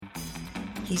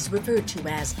He's referred to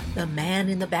as the man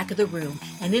in the back of the room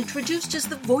and introduced as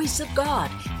the voice of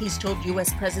God. He's told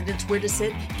U.S. presidents where to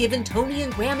sit, given Tony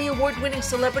and Grammy award-winning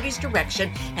celebrities direction,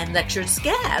 and lectured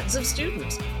scads of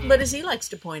students. But as he likes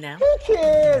to point out, who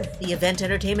cares? The event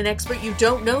entertainment expert you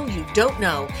don't know,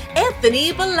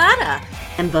 Anthony Bellata.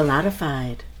 And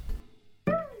Bellatified.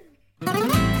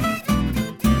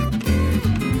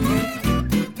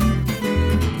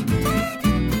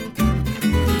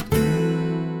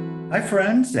 Hi,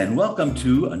 friends, and welcome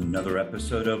to another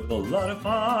episode of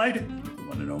Bellatified, the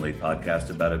one and only podcast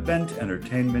about event,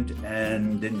 entertainment,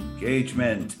 and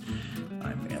engagement.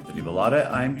 I'm Anthony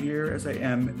Bellata. I'm here, as I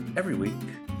am every week,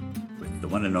 with the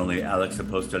one and only Alex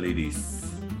Apostolidis.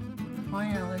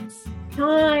 Hi, Alex.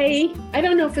 Hi. I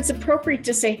don't know if it's appropriate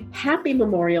to say Happy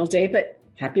Memorial Day, but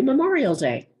Happy Memorial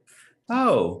Day.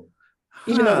 Oh.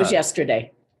 Even though it was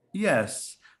yesterday.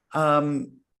 Yes.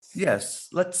 Yes,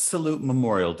 let's salute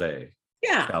Memorial Day.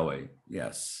 Yeah. Shall we?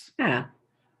 Yes. Yeah.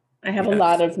 I have a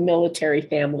lot of military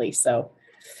family, so,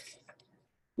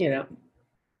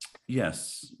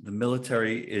 Yes, the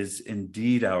military is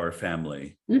indeed our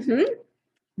family.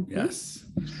 Yes.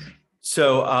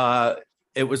 So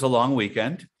it was a long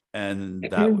weekend, and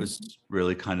that was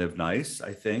really kind of nice,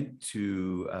 I think,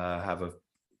 to have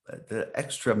the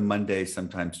extra Monday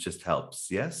sometimes just helps.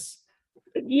 Yes?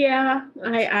 Yeah,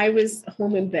 I was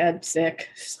home in bed sick,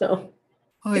 so.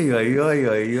 You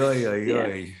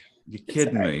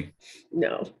kidding me?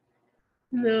 No.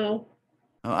 Oh,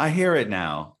 I hear it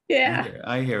now. Yeah.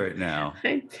 I hear it now.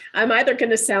 I'm either going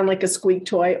to sound like a squeak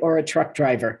toy or a truck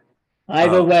driver.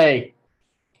 Either way,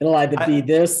 it'll either be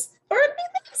this or it'll be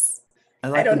this.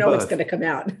 I don't know what's going to come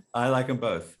out. I like them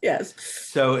both. Yes.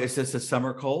 So is this a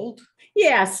summer cold?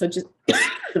 Yeah, so just,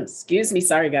 excuse me,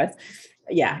 sorry guys.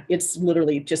 Yeah, it's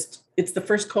literally it's the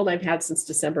first cold I've had since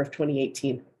December of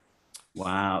 2018.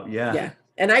 Wow. Yeah. Yeah.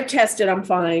 And I've tested, I'm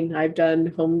fine. I've done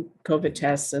home COVID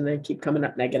tests and they keep coming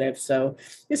up negative. So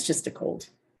it's just a cold.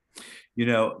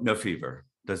 No fever.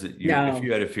 Does it? No. If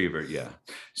you had a fever, yeah.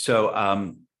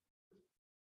 So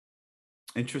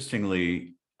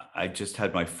interestingly, I just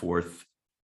had my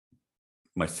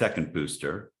second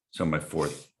booster. So my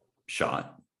fourth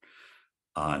shot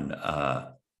on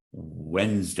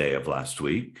Wednesday of last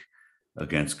week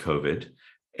against COVID.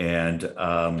 And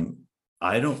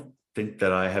I don't think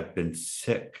that I have been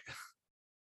sick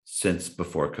since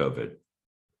before COVID.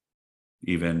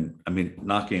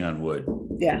 Knocking on wood.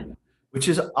 Yeah. Which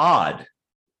is odd.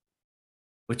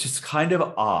 Which is kind of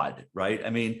odd, right?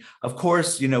 Of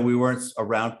course, we weren't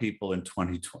around people in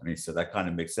 2020, so that kind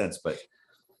of makes sense. But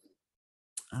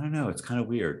I don't know. It's kind of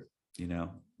weird,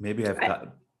 Maybe I've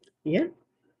got. Yeah.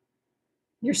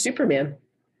 You're Superman.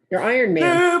 You're Iron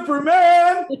Man.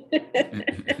 Superman!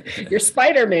 You're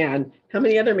Spider-Man. How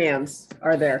many other mans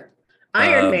are there?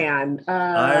 Iron Man.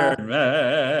 Iron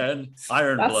Man.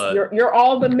 Iron Blood. You're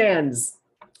all the men's.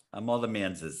 I'm all the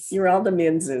manses. You're all the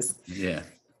menses. Yeah.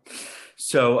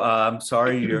 So I'm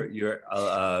sorry you're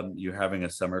having a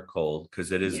summer cold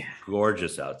because it is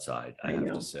gorgeous outside. I have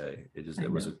to say it is.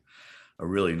 It was a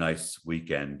really nice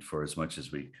weekend for as much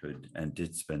as we could and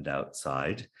did spend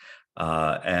outside.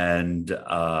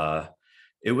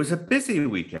 It was a busy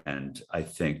weekend, I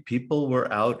think. People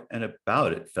were out and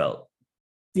about, it felt.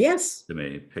 Yes. To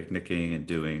me, picnicking and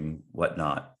doing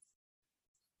whatnot.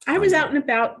 I was out and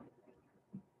about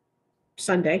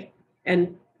Sunday.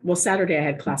 And, Saturday I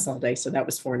had class all day, so that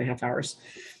was 4.5 hours.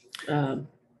 I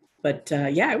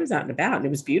was out and about, and it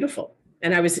was beautiful.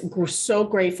 And I was so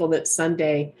grateful that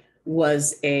Sunday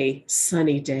was a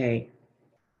sunny day.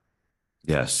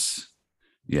 Yes.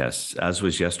 Yes, as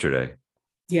was yesterday.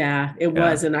 Yeah, it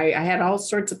was. And I had all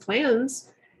sorts of plans.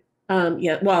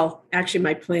 Actually,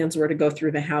 my plans were to go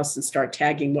through the house and start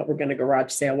tagging what we're going to garage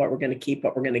sale, what we're going to keep,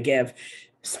 what we're going to give.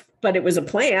 But it was a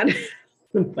plan.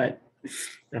 But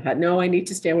I thought, no, I need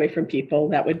to stay away from people.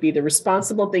 That would be the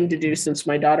responsible thing to do since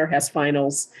my daughter has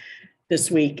finals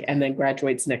this week and then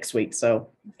graduates next week. So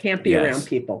can't be around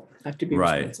people. I have to be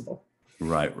responsible.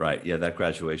 Right. Yeah, that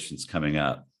graduation's coming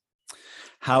up.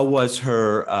 How was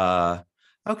her,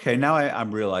 now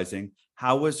I'm realizing,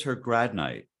 how was her grad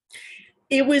night?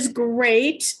 It was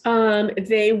great.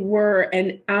 They were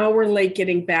an hour late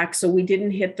getting back, so we didn't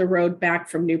hit the road back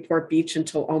from Newport Beach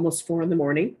until almost 4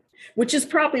 a.m, which is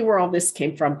probably where all this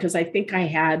came from, because I think I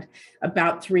had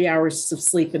about 3 hours of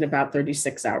sleep in about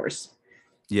 36 hours.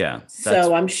 Yeah.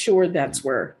 So I'm sure that's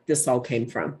where this all came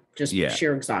from, just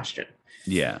sheer exhaustion.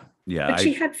 Yeah. But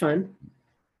she had fun.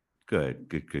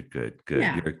 Good.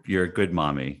 Yeah. You're a good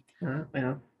mommy.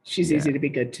 Well, she's easy to be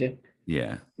good to.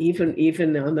 Yeah.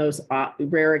 Even on those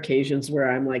rare occasions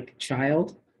where I'm like,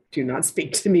 child, do not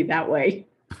speak to me that way.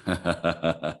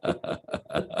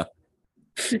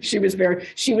 She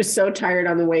was so tired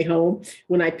on the way home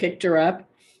when I picked her up,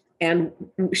 and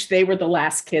they were the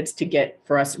last kids to get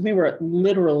for us. We were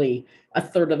literally a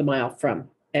third of the mile from,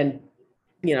 and,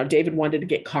 David wanted to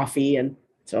get coffee. And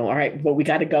so, all right, well, we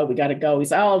got to go. He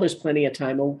said, oh, there's plenty of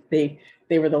time. Well, they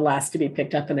were the last to be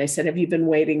picked up. And I said, have you been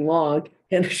waiting long?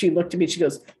 And she looked at me, she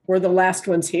goes, we're the last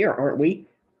ones here, aren't we?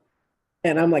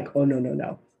 And I'm like, oh,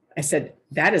 no. I said,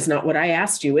 that is not what I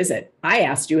asked you, is it? I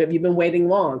asked you, have you been waiting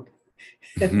long?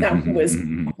 And that was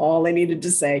all I needed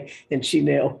to say. And she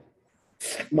knew.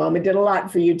 Mama did a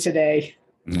lot for you today.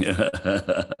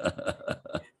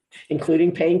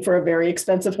 Including paying for a very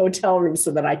expensive hotel room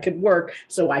so that I could work,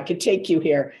 so I could take you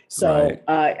here. So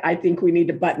right. I think we need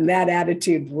to button that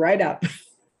attitude right up.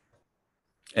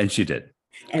 And she did.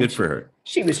 And good for her.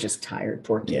 She was just tired,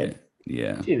 poor kid.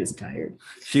 Yeah. She was tired.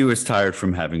 She was tired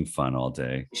from having fun all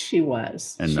day. She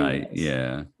was. And night.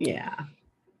 Yeah. Yeah.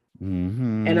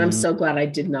 Mm-hmm. And I'm so glad I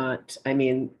did not. I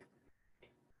mean,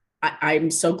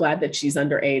 I'm so glad that she's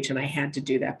underage, and I had to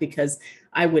do that because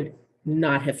I would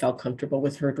not have felt comfortable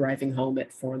with her driving home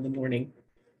at 4 a.m,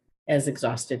 as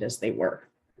exhausted as they were.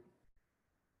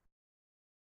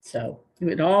 So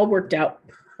it all worked out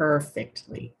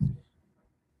perfectly.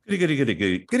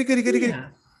 Goody.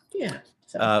 Yeah.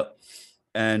 So.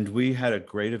 And we had a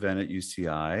great event at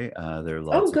UCI. There are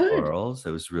lots of girls.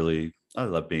 It was really, I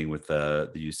love being with the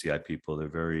UCI people. They're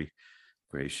very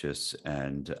gracious,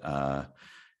 and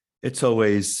it's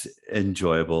always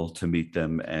enjoyable to meet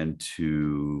them and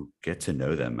to get to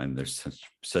know them. And there's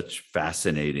such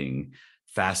fascinating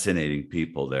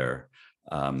people there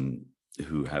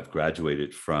who have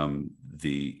graduated from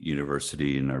the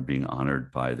university and are being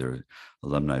honored by their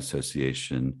alumni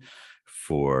association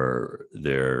for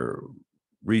their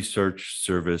research,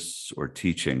 service, or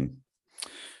teaching.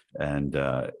 And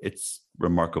it's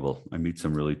remarkable. I meet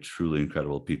some really, truly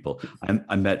incredible people.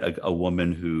 I met a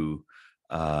woman who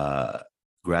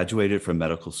graduated from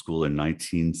medical school in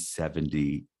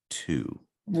 1972.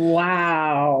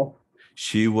 Wow.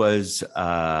 She was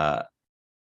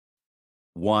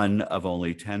one of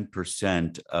only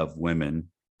 10% of women.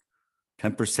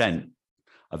 10%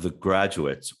 of the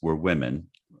graduates were women,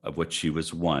 of which she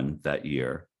was one that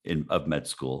year of med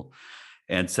school.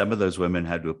 And some of those women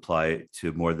had to apply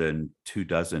to more than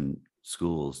 24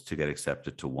 schools to get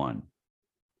accepted to one.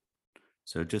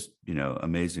 So just,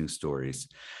 amazing stories.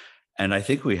 And I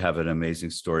think we have an amazing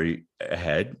story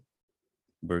ahead.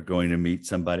 We're going to meet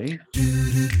somebody.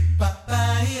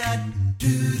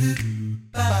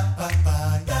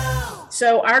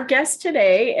 So our guest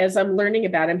today, as I'm learning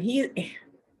about him, he's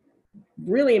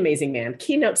really amazing man,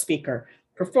 keynote speaker,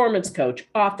 performance coach,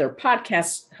 author,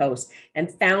 podcast host,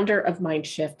 and founder of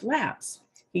Mindshift Labs.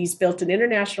 He's built an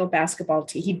international basketball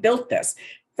team. He built this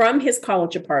from his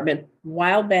college apartment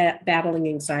while battling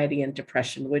anxiety and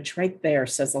depression, which right there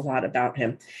says a lot about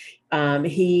him.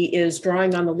 He is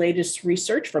drawing on the latest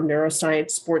research from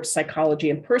neuroscience, sports psychology,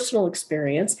 and personal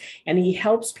experience, and he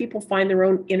helps people find their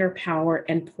own inner power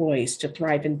and poise to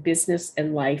thrive in business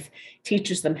and life,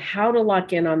 teaches them how to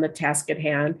lock in on the task at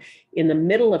hand in the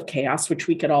middle of chaos, which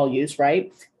we could all use,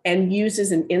 right? And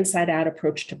uses an inside-out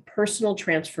approach to personal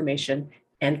transformation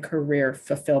and career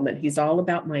fulfillment. He's all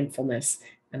about mindfulness,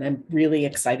 and I'm really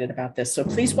excited about this. So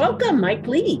please welcome Mike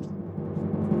Lee.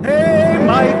 Hey,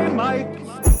 Mike.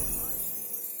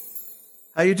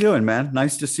 How you doing, man?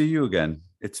 Nice to see you again.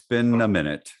 It's been a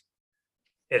minute.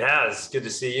 It has. Good to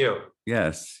see you.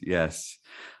 Yes.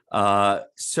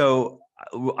 So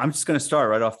I'm just going to start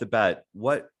right off the bat.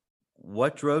 What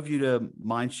drove you to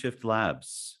Mindshift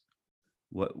Labs?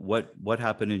 What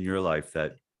happened in your life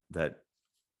that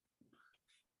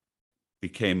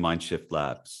became Mindshift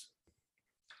Labs?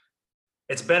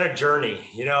 It's been a journey.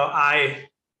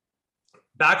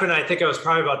 Back when I think I was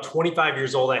probably about 25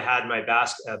 years old, I had my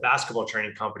basketball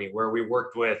training company where we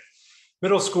worked with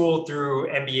middle school through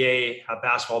NBA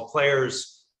basketball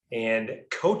players and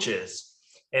coaches.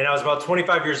 And I was about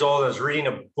 25 years old. I was reading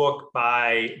a book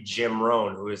by Jim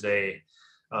Rohn, who is a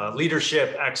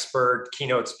leadership expert,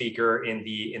 keynote speaker in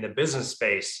the business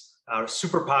space,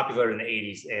 super popular in the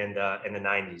 80s and in the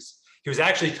 90s. He was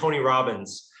actually Tony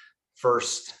Robbins'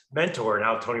 first mentor, and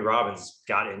how Tony Robbins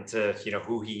got into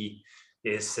who he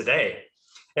is today.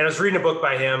 And I was reading a book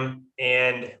by him,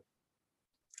 and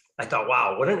I thought,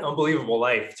 wow, what an unbelievable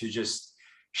life to just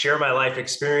share my life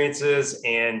experiences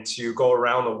and to go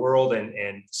around the world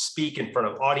and speak in front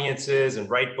of audiences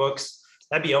and write books.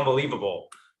 That'd be unbelievable.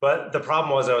 But the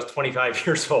problem was I was 25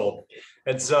 years old.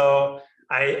 And so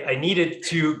I needed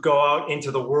to go out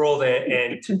into the world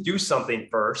and to do something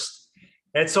first.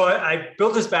 And so I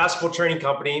built this basketball training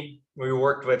company. We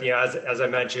worked with, as I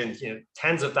mentioned,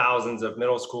 tens of thousands of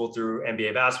middle school through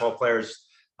NBA basketball players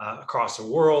across the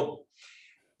world.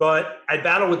 But I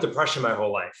battled with depression my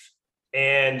whole life.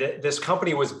 And this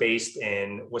company was based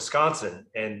in Wisconsin.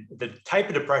 And the type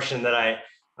of depression that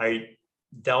I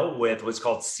dealt with was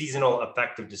called seasonal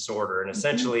affective disorder. And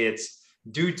essentially it's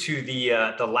due to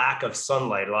the lack of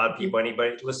sunlight. A lot of people,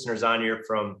 listeners on here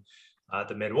from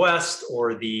the Midwest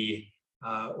or the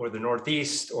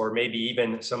Northeast, or maybe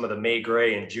even some of the May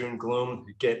gray and June gloom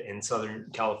you get in Southern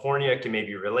California can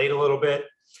maybe relate a little bit,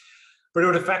 but it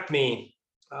would affect me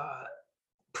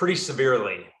pretty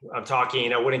severely. I'm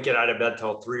talking, I wouldn't get out of bed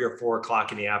till 3 or 4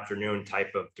 o'clock in the afternoon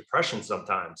type of depression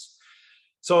sometimes.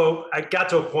 So I got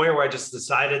to a point where I just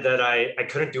decided that I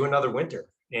couldn't do another winter.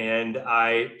 And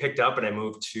I picked up and I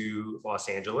moved to Los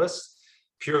Angeles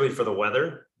purely for the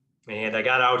weather. And I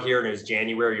got out here and it was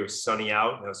January, it was sunny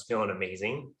out and I was feeling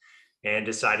amazing, and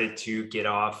decided to get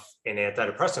off an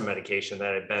antidepressant medication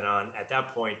that I'd been on at that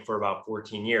point for about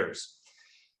 14 years.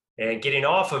 And getting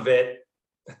off of it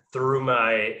threw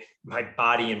my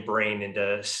body and brain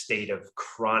into a state of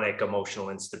chronic emotional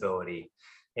instability.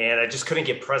 And I just couldn't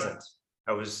get present.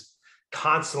 I was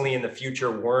constantly in the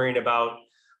future worrying about,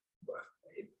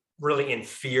 really in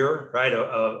fear, right,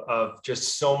 of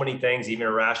just so many things, even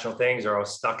irrational things, or I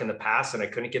was stuck in the past and I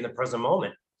couldn't get in the present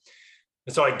moment.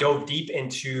 And so I dove deep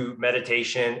into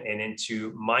meditation and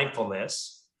into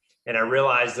mindfulness. And I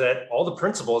realized that all the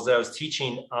principles that I was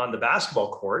teaching on the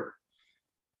basketball court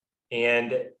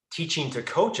and teaching to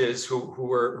coaches who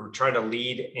were trying to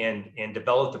lead and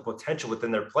develop the potential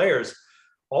within their players,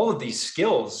 all of these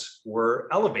skills were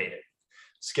elevated.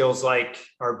 Skills like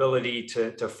our ability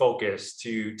to focus,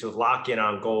 to lock in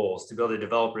on goals, to be able to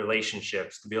develop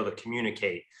relationships, to be able to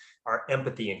communicate, our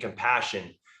empathy and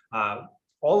compassion.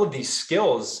 All of these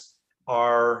skills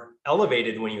are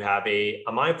elevated when you have a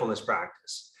mindfulness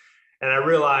practice. And I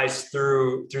realized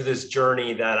through this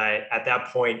journey that at that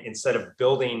point, instead of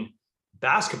building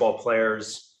basketball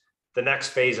players, the next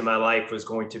phase of my life was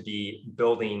going to be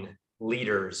building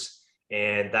leaders.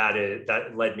 And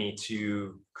that led me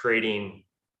to creating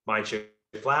Mindshift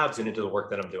Labs and into the work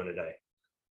that I'm doing today.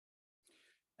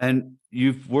 And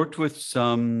you've worked with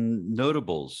some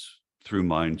notables through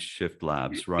Mindshift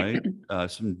Labs, right?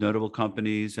 Some notable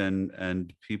companies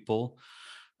and people.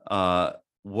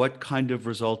 What kind of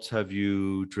results have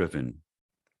you driven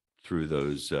through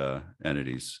those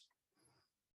entities?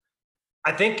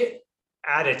 I think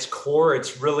at its core,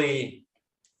 it's really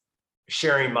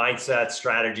sharing mindsets,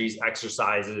 strategies,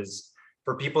 exercises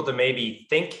for people to maybe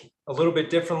think a little bit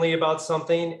differently about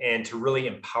something and to really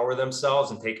empower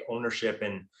themselves and take ownership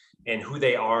in who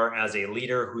they are as a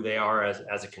leader, who they are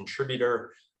as a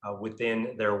contributor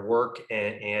within their work.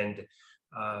 And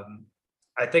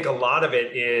I think a lot of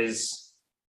it is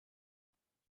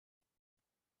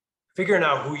figuring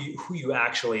out who you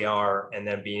actually are and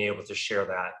then being able to share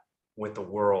that with the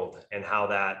world and how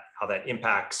that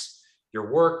impacts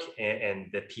your work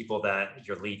and the people that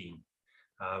you're leading.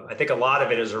 I think a lot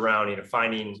of it is around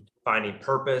finding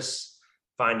purpose,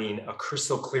 finding a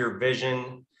crystal clear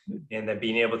vision, and then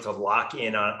being able to lock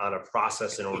in on a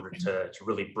process in order to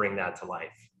really bring that to life.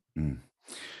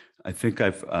 I think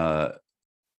I've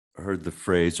heard the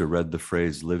phrase or read the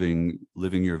phrase living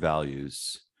your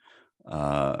values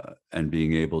and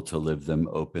being able to live them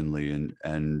openly,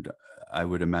 and I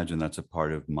would imagine that's a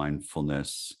part of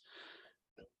mindfulness.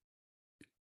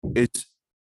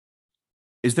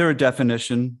 Is there a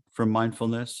definition for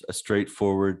mindfulness, a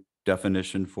straightforward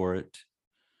definition for it?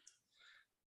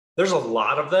 There's a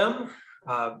lot of them.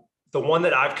 The one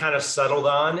that I've kind of settled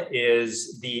on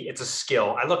is it's a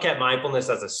skill. I look at mindfulness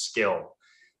as a skill.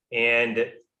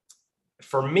 And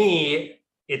for me,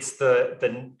 it's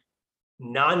the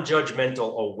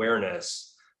non-judgmental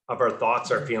awareness of our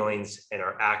thoughts, our feelings, and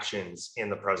our actions in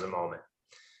the present moment.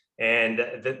 And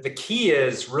the key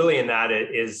is really in that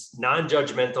it is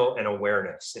non-judgmental and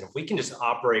awareness. And if we can just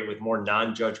operate with more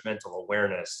non-judgmental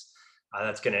awareness,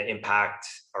 that's going to impact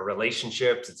our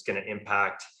relationships. It's going to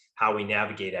impact how we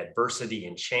navigate adversity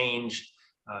and change.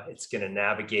 It's going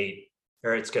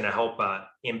to help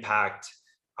impact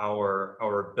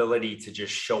our ability to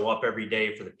just show up every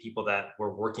day for the people that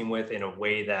we're working with in a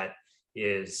way that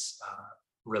is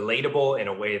relatable, in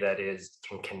a way that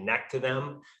can connect to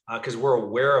them, because we're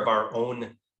aware of our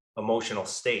own emotional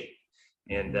state.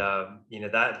 And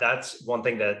that's one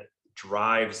thing that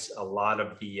drives a lot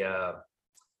of the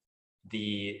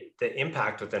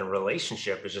impact within a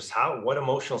relationship, is just what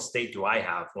emotional state do I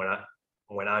have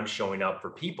when I'm showing up for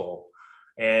people.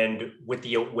 And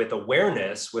with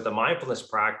awareness, with a mindfulness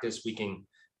practice, we can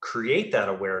create that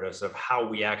awareness of how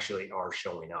we actually are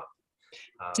showing up.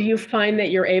 Do you find that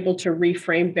you're able to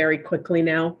reframe very quickly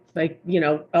now? Like,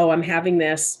 oh, I'm having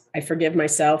this, I forgive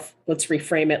myself. Let's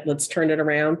reframe it. Let's turn it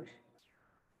around.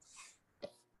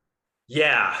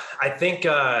 Yeah, I think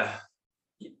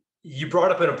you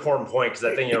brought up an important point, because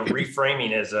I think,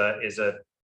 reframing is a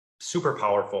super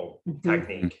powerful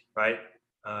technique, right?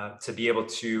 To be able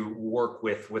to work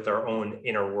with our own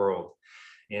inner world.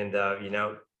 And,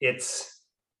 it's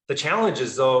the challenge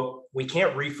is, though, we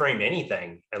can't reframe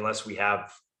anything unless we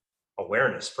have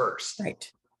awareness first.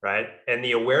 Right. And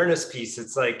the awareness piece,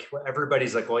 it's like,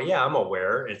 everybody's like, well, yeah, I'm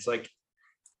aware. It's like,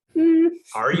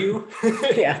 are you?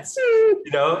 Yes.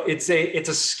 It's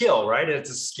a skill, right? It's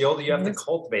a skill that you have to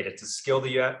cultivate. It's a skill that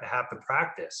you have to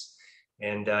practice.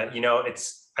 And, I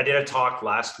did a talk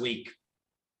last week,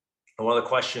 and one of the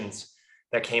questions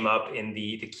that came up in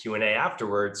the Q&A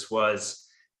afterwards was,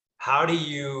 how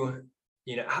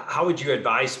would you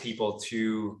advise people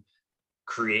to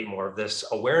create more of this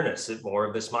awareness and more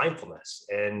of this mindfulness?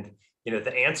 And,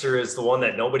 the answer is the one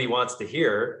that nobody wants to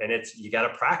hear. And it's, you got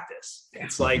to practice.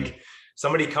 It's like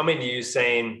somebody coming to you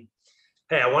saying,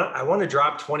 hey, I want to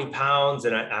drop 20 pounds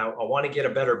and I want to get a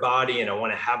better body and I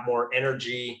want to have more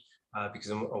energy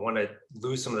because I want to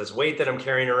lose some of this weight that I'm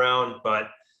carrying around, but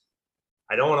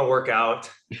I don't want to work out.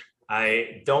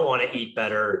 I don't want to eat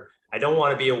better. I don't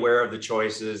want to be aware of the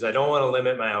choices. I don't want to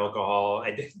limit my alcohol.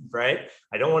 Right?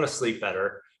 I don't want to sleep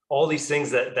better. All these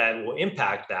things that will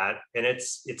impact that. And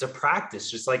it's a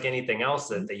practice, just like anything else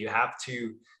that you have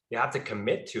to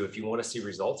commit to if you want to see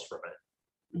results from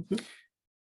it.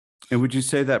 And would you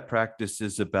say that practice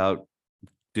is about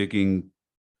digging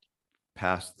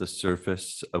past the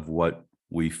surface of what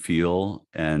we feel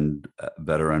and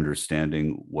better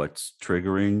understanding what's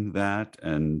triggering that,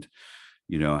 and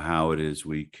how it is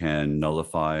we can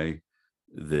nullify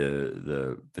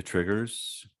the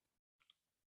triggers?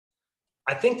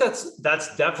 I think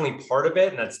that's definitely part of it,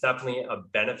 and that's definitely a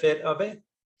benefit of it.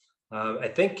 I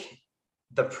think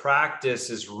the practice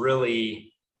is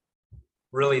really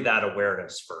that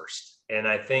awareness first. And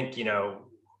I think,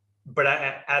 but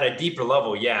at a deeper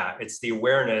level, yeah, it's the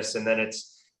awareness. And then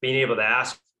it's being able to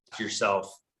ask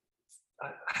yourself,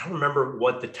 I don't remember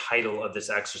what the title of this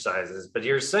exercise is, but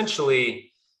you're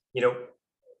essentially,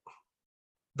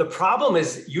 the problem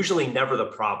is usually never the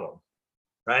problem,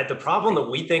 right? The problem that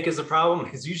we think is a problem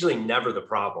is usually never the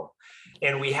problem.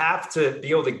 And we have to be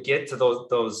able to get to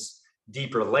those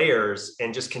deeper layers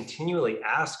and just continually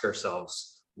ask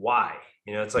ourselves why.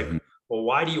 It's like, well,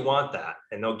 why do you want that?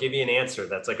 And they'll give you an answer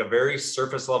that's like a very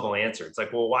surface level answer. It's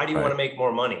like, well, why do you want to make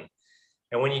more money?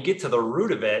 And when you get to the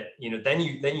root of it, then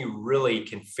you really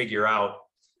can figure out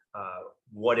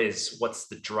what's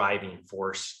the driving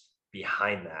force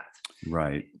behind that.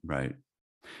 Right.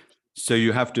 So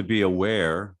you have to be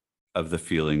aware of the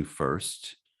feeling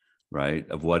first, right?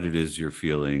 Of what it is you're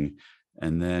feeling.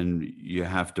 And then you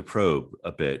have to probe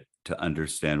a bit to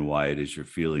understand why it is you're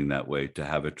feeling that way, to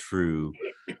have a true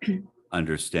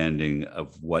understanding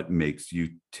of what makes you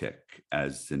tick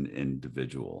as an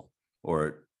individual, or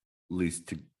at least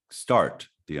to start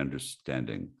the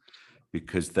understanding,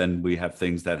 because then we have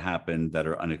things that happen that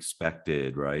are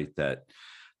unexpected, right? That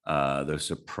those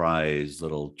surprise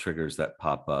little triggers that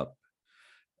pop up.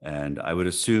 And I would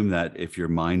assume that if you're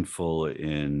mindful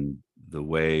in the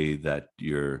way that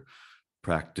you're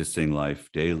practicing life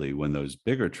daily, when those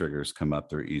bigger triggers come up,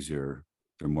 they're easier,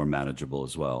 they're more manageable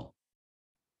as well.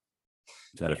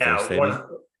 Is that a fair statement?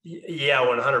 Yeah,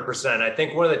 100%. I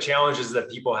think one of the challenges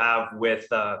that people have with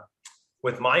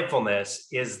mindfulness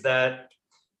is that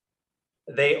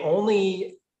they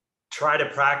only try to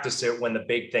practice it when the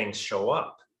big things show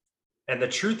up. And the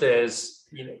truth is,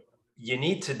 you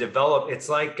need to develop. It's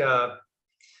like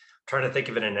trying to think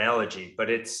of an analogy, but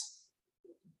it's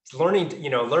learning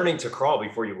to crawl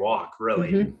before you walk,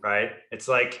 really, right? It's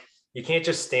like, you can't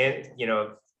just stand,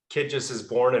 kid just is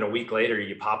born and a week later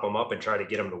you pop them up and try to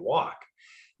get them to walk.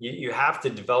 You have to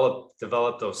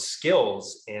develop those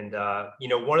skills. And,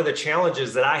 one of the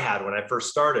challenges that I had when I first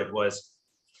started was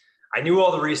I knew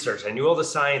all the research, I knew all the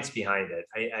science behind it.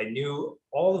 I knew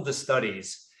all of the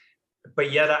studies,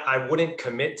 but yet I wouldn't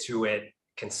commit to it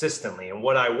consistently. And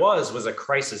what I was a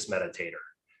crisis meditator.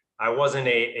 I wasn't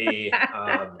a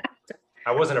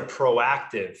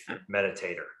proactive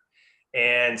meditator.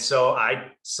 And so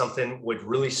something would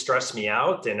really stress me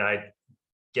out, and I'd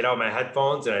get out my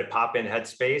headphones and I'd pop in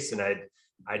Headspace, and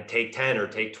I'd take 10 or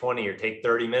take 20 or take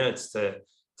 30 minutes to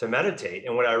meditate.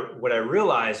 And what I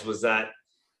realized was that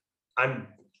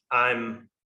I'm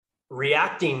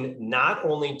reacting not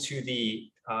only to the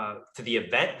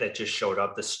event that just showed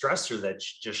up, the stressor that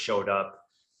just showed up,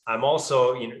 I'm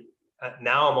also,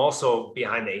 now I'm also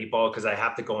behind the 8 ball because I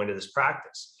have to go into this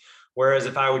practice. Whereas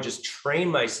if I would just train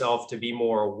myself to be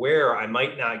more aware, I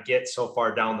might not get so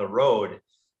far down the road.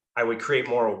 I would create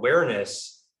more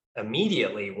awareness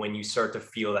immediately when you start to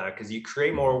feel that, because you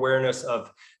create more awareness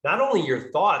of not only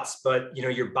your thoughts, but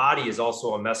your body is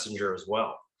also a messenger as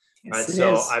well. Yes, right. It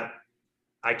So is.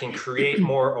 I can create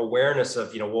more awareness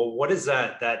of, well, what is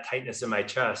that tightness in my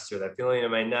chest or that feeling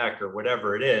in my neck or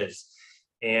whatever it is,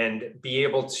 and be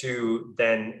able to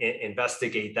then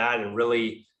investigate that and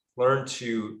really learn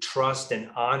to trust and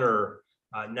honor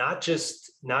not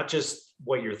just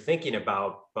what you're thinking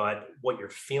about, but what you're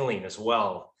feeling as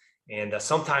well. And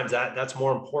sometimes that's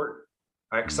more important,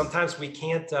 right? Sometimes we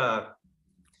can't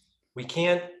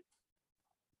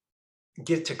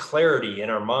get to clarity in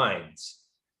our minds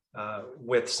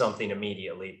with something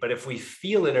immediately, but if we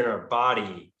feel it in our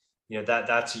body,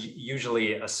 that's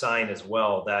usually a sign as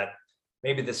well that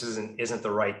maybe this isn't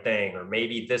the right thing, or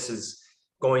maybe this is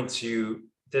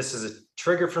a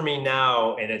trigger for me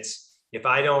now, and it's, if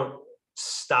I don't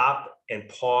stop and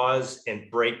pause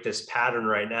and break this pattern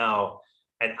right now,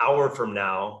 an hour from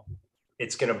now,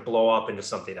 it's going to blow up into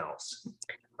something else,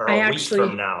 or a week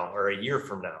from now, or a year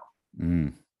from now.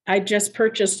 I just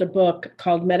purchased a book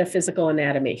called Metaphysical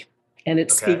Anatomy, and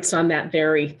it speaks on that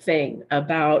very thing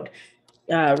about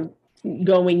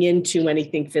going into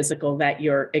anything physical that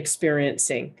you're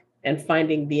experiencing and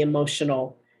finding the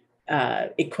emotional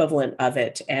equivalent of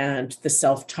it and the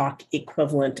self-talk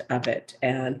equivalent of it,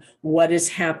 and what is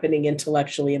happening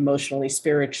intellectually, emotionally,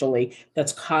 spiritually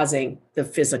that's causing the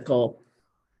physical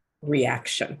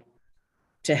reaction,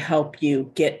 to help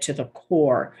you get to the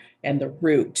core and the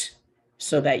root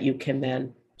so that you can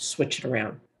then switch it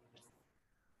around.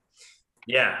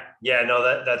 Yeah,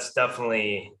 no, that's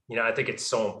definitely, I think it's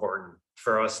so important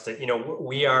for us to,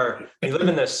 we live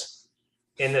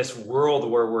in this world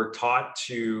where we're taught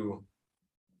to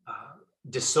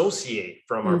dissociate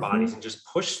from our bodies and just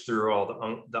push through all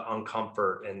the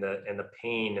uncomfort and the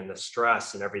pain and the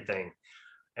stress and everything.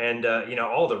 And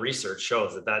all the research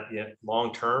shows that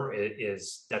long term it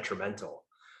is detrimental,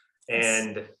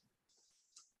 and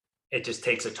it just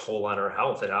takes a toll on our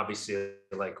health. And obviously,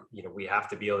 we have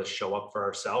to be able to show up for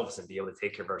ourselves and be able to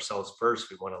take care of ourselves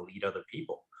first. We want to lead other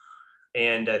people.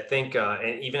 And I think,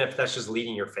 and even if that's just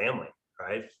leading your family,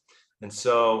 right? And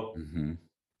so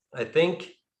I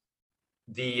think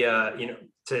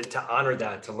to honor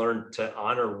that, to learn to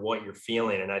honor what you're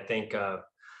feeling. And I think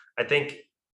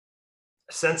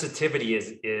sensitivity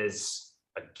is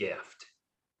a gift.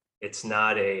 It's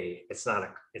not a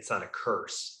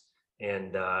curse.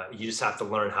 And you just have to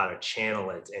learn how to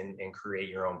channel it and create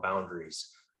your own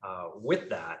boundaries with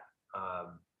that.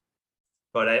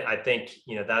 But I think,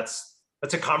 that's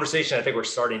a conversation I think we're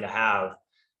starting to have,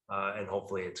 and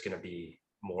hopefully it's going to be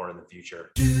more in the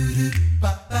future.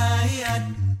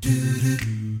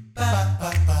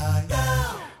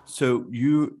 So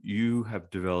you have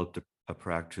developed a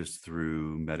practice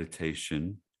through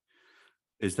meditation.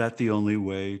 Is that the only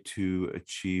way to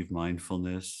achieve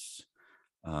mindfulness?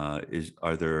 Is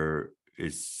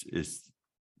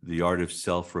the art of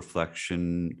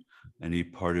self-reflection any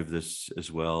part of this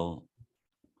as well?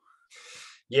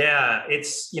 Yeah,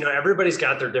 it's, everybody's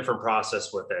got their different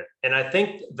process with it. And I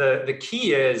think the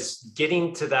key is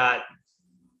getting to that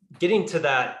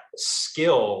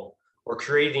skill, or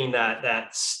creating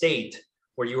that state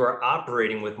where you are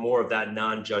operating with more of that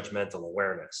non-judgmental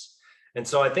awareness. And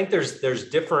so I think there's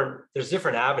different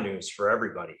avenues for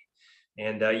everybody.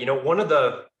 And,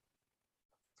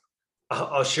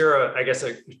 I'll share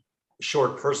a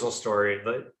short personal story.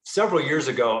 But several years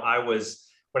ago,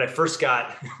 when I first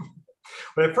got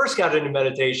into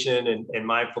meditation and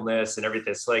mindfulness and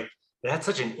everything, it's like, it had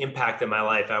such an impact in my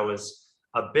life. I was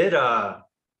a bit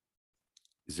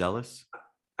zealous.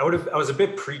 I was a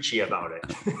bit preachy about it.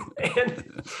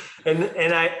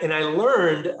 and I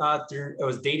learned I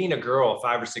was dating a girl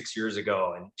 5 or 6 years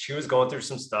ago, and she was going through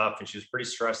some stuff and she was pretty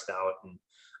stressed out, and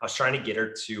I was trying to get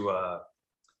her to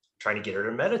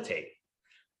meditate.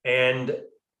 And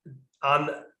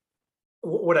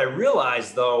what I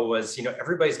realized though was,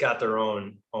 everybody's got their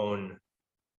own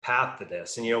path to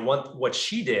this. And what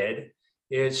she did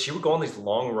is she would go on these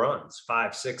long runs,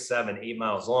 5, 6, 7, 8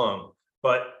 miles long,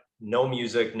 but no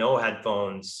music, no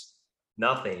headphones,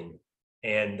 nothing.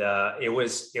 And it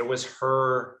was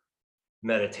her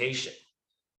meditation.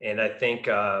 And I think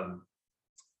and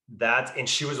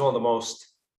she was one of the most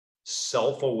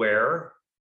self-aware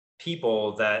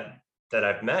people that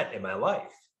I've met in my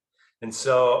life. And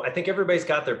so I think everybody's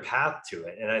got their path to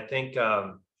it. And I think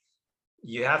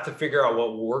you have to figure out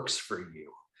what works for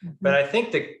you. But I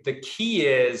think the key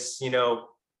is,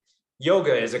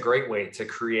 yoga is a great way to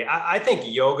create. I think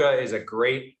yoga is a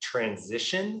great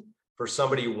transition for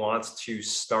somebody who wants to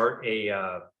start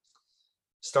a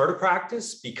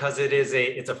practice, because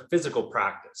it's a physical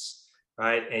practice,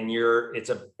 right? And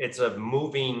it's a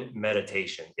moving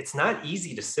meditation. It's not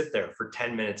easy to sit there for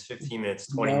 10 minutes, 15 minutes,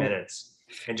 20 minutes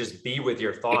and just be with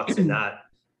your thoughts and not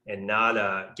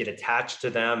get attached to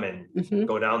them and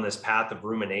go down this path of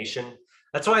rumination.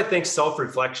 That's why I think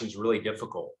self-reflection is really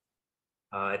difficult.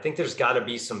 I think there's got to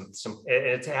be some,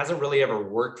 it hasn't really ever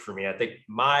worked for me. I think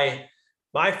my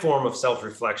form of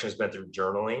self-reflection has been through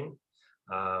journaling.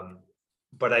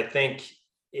 But I think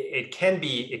it can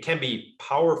be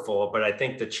powerful, but I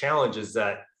think the challenge is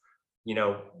that,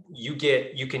 you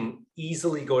can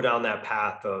easily go down that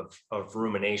path of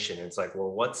rumination. It's like,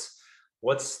 well,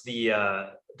 what's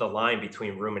the line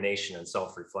between rumination and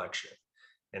self-reflection?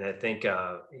 And I think,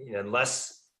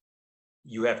 unless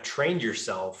you have trained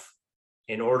yourself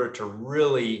in order to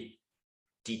really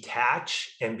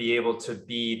detach and be able to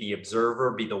be the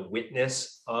observer, be the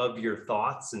witness of your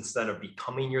thoughts instead of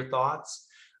becoming your thoughts,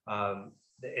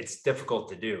 it's difficult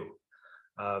to do.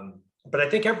 But I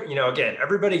think, again,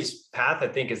 everybody's path, I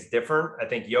think, is different. I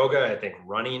think yoga, I think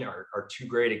running are two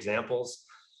great examples.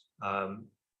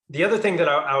 The other thing that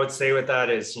I would say with that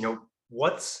is, you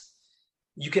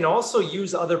can also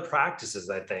use other practices,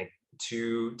 I think,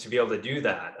 to be able to do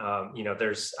that.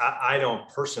 I don't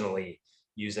personally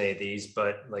use any of these,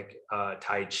 but like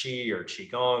Tai Chi or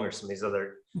Qigong or some of these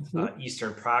other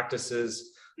Eastern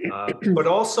practices. But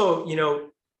also,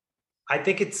 I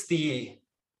think it's the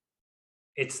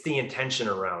intention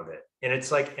around it. And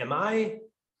it's like, am I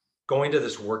going to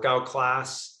this workout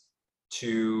class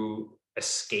to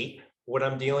escape what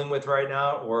I'm dealing with right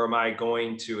now? Or am I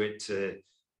going to it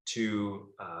to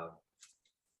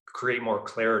create more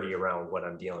clarity around what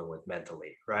I'm dealing with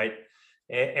mentally, right?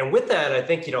 And with that, I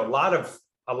think, a lot of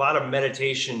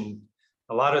meditation,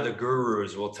 a lot of the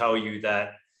gurus will tell you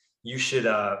that you should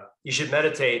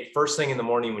meditate first thing in the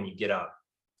morning when you get up.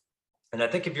 And I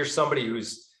think if you're somebody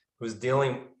who's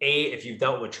dealing, if you've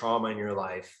dealt with trauma in your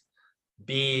life,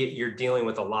 B, you're dealing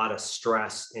with a lot of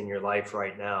stress in your life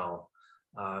right now,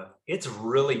 it's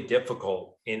really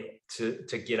difficult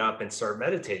to get up and start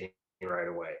meditating right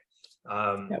away.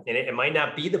 And it might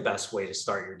not be the best way to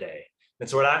start your day. And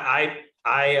so what I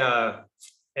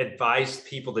advised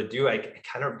people to do, I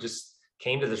kind of just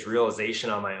came to this realization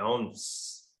on my own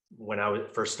when I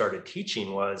first started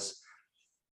teaching, was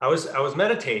I was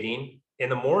meditating in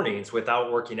the mornings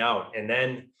without working out. And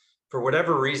then for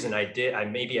whatever reason I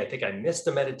think I missed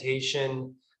a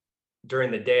meditation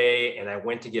during the day, and I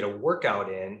went to get a workout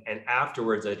in, and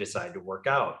afterwards I decided to work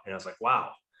out. And I was like,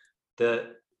 wow,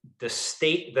 the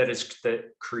state that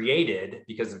created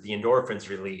because of the endorphins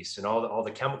released and all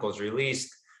the chemicals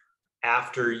released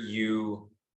after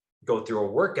you go through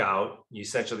a workout, you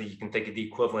can think of the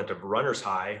equivalent of runner's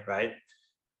high, right?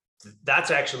 That's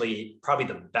actually probably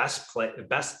the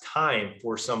best time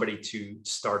for somebody to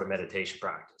start a meditation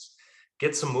practice.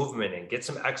 Get some movement in, get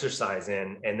some exercise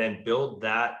in, and then build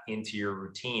that into your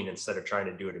routine instead of trying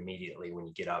to do it immediately when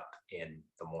you get up in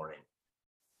the morning.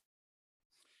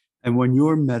 And when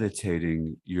you're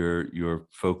meditating, you're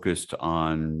focused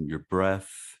on your breath.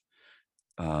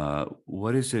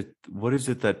 What is it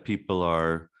that people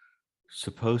are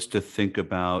supposed to think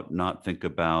about, not think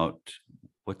about?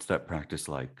 What's that practice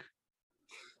like?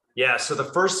 Yeah. So the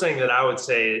first thing that I would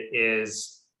say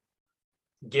is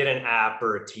get an app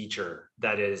or a teacher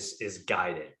that is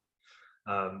guided.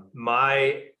 And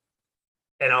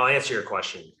I'll answer your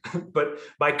question, but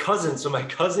my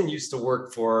cousin used to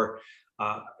work for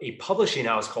a publishing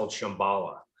house called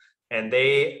Shambhala, and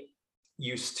they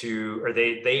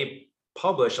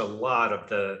publish a lot of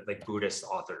the Buddhist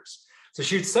authors. So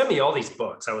she would send me all these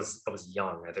books. I was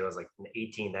young. I think I was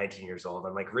 18, 19 years old.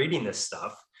 I'm reading this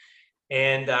stuff.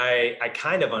 And I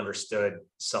kind of understood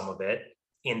some of it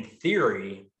in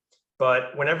theory,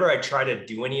 but whenever I try to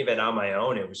do any of it on my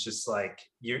own, it was just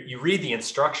you read the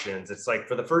instructions. It's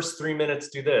for the first 3 minutes,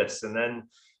 do this. And then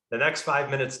the next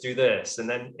 5 minutes, do this.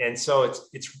 And so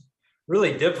it's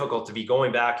really difficult to be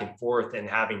going back and forth and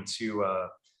having to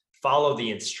follow the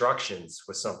instructions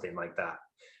with something like that.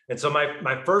 And so where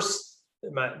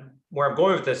I'm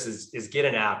going with this is get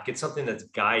an app, get something that's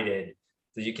guided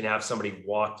so you can have somebody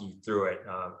walk you through it.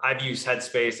 I've used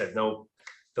Headspace. I have no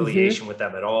affiliation with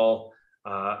them at all.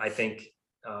 I think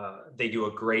they do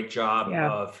a great job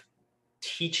of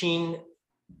teaching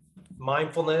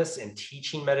mindfulness and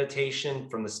teaching meditation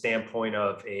from the standpoint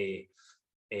of a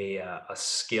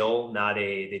skill,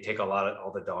 they take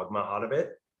all the dogma out of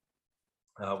it.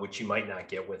 which you might not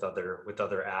get with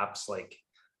other apps like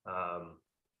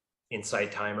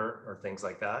Insight Timer or things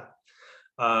like that.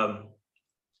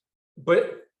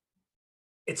 But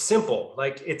it's simple.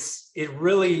 Like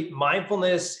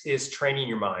mindfulness is training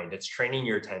your mind. It's training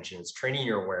your attention. It's training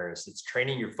your awareness. It's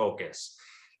training your focus.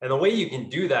 And the way you can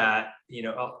do that,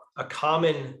 a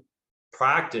common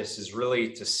practice is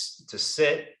really to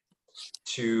sit,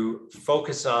 to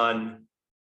focus on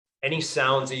any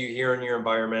sounds that you hear in your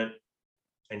environment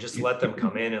and just let them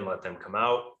come in and let them come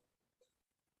out.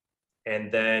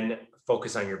 And then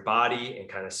focus on your body and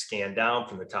kind of scan down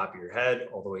from the top of your head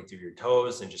all the way through your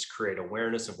toes and just create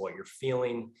awareness of what you're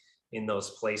feeling in those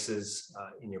places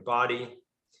in your body.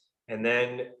 And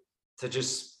then to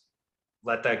just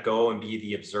let that go and be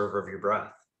the observer of your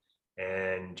breath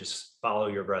and just follow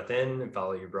your breath in and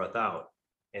follow your breath out.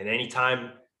 And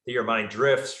anytime that your mind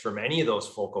drifts from any of those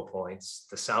focal points,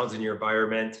 the sounds in your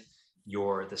environment,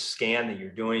 the scan that you're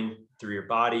doing through your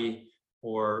body,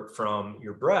 or from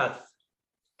your breath,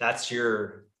 that's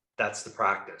the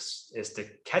practice, is to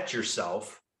catch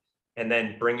yourself and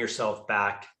then bring yourself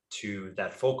back to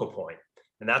that focal point.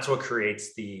 And that's what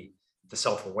creates the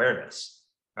self-awareness,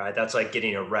 right? That's like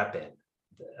getting a rep in.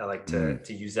 I like to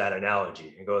use that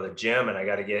analogy. You go to the gym and I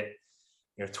got to get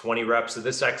 20 reps of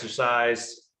this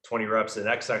exercise, 20 reps of the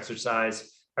next exercise.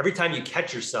 Every time you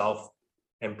catch yourself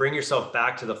and bring yourself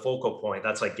back to the focal point,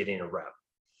 that's like getting a rep.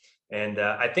 And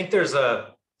I think there's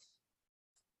a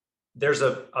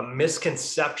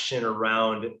misconception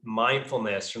around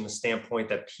mindfulness from the standpoint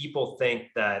that people think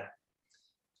that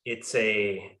it's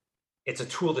a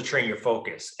tool to train your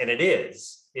focus. And it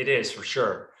is for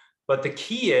sure. But the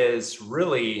key is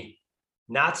really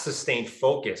not sustained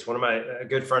focus. A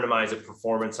good friend of mine is a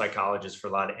performance psychologist for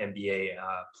a lot of NBA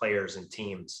players and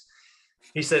teams.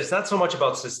 He said, it's not so much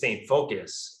about sustained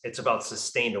focus, it's about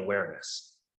sustained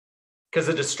awareness. Because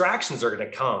the distractions are going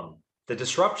to come, the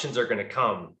disruptions are going to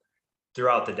come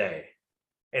throughout the day.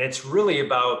 And it's really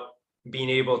about being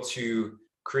able to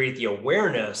create the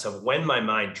awareness of when my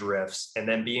mind drifts and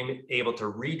then being able to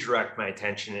redirect my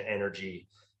attention and energy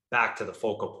back to the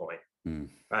focal point.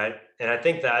 Right. And I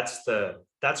think that's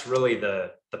really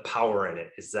the power in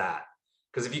it, is that,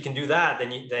 because if you can do that,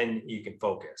 then you can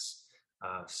focus.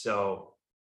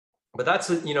 But that's,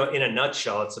 in a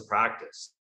nutshell, it's a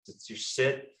practice. It's your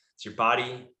sit, it's your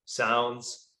body,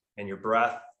 sounds, and your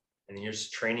breath. And then you're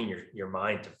just training your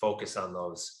mind to focus on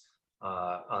those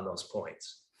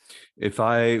points. If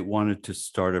I wanted to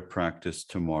start a practice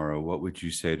tomorrow, what would you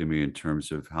say to me in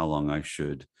terms of how long I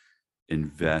should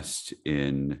invest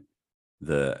in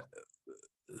the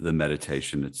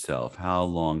meditation itself? How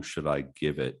long should I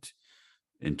give it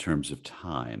in terms of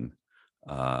time,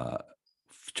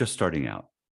 just starting out?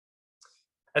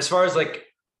 As far as like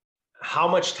how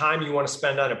much time you want to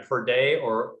spend on it per day,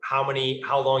 or how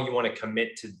long you want to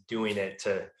commit to doing it,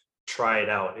 to try it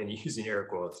out, and using air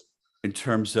quotes? In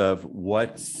terms of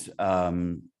what's a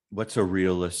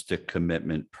realistic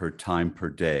commitment per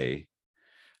day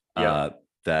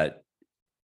that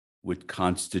would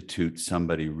constitute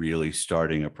somebody really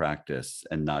starting a practice,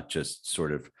 and not just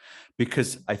sort of,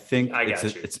 because I think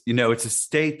it's a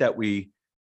state that we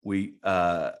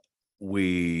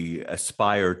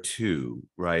aspire to,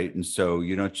 right? And so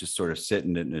you don't just sort of sit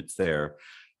in it and it's there.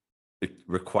 It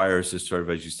requires this sort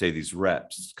of, as you say, these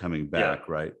reps coming back,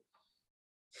 right?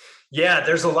 Yeah,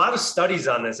 there's a lot of studies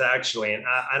on this actually, and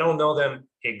I don't know them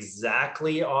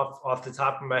exactly off the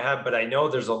top of my head, but I know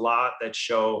there's a lot that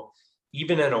show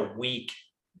even in a week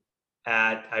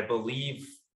at, I believe,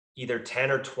 either 10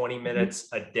 or 20 minutes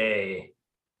a day,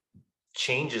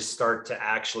 changes start to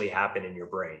actually happen in your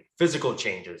brain. Physical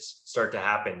changes start to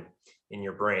happen in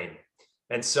your brain.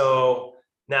 And so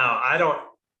now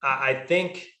I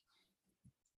think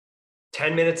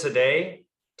 10 minutes a day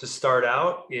to start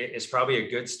out is probably a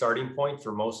good starting point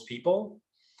for most people.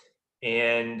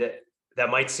 And that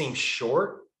might seem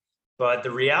short, but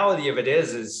the reality of it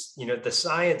is, the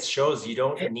science shows you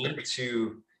don't need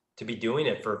to be doing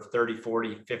it for 30,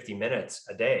 40, 50 minutes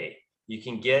a day. You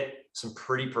can get some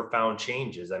pretty profound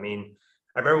changes. I mean,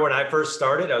 I remember when I first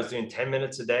started, I was doing 10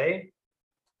 minutes a day.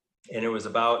 And it was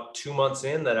about 2 months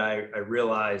in that I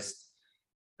realized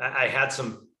I had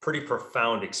some pretty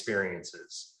profound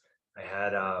experiences.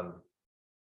 I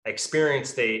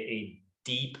experienced a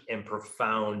deep and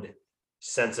profound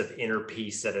sense of inner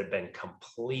peace that had been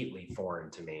completely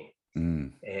foreign to me.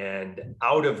 And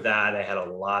out of that, I had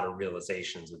a lot of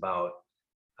realizations about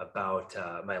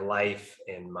my life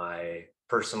and my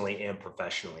personally and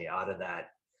professionally out of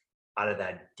that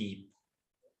deep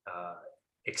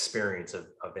experience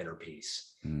of inner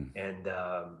peace. And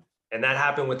that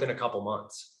happened within a couple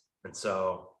months. And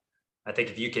so I think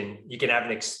if you can have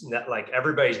like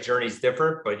everybody's journey is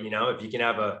different, but if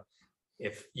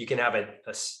you can have a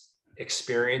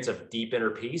experience of deep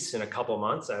inner peace in a couple of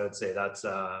months, I would say that's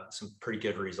some pretty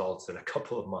good results in a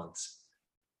couple of months.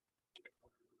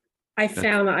 I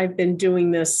found I've been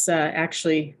doing this,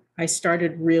 actually, I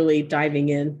started really diving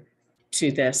in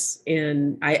to this,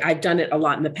 and I've done it a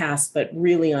lot in the past, but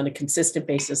really on a consistent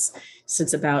basis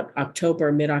since about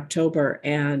mid-October.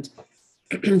 And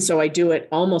so I do it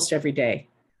almost every day.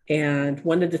 And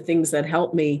one of the things that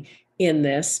helped me in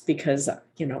this, because,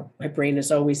 my brain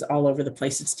is always all over the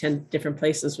place, it's 10 different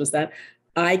places, was that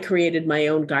I created my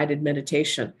own guided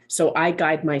meditation. So I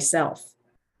guide myself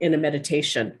in a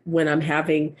meditation when I'm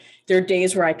there are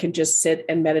days where I can just sit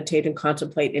and meditate and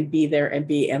contemplate and be there and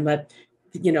let,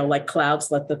 like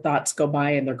clouds, let the thoughts go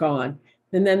by and they're gone.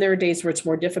 And then there are days where it's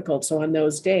more difficult. So on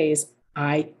those days,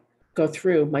 I go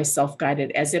through my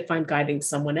self-guided as if I'm guiding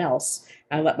someone else.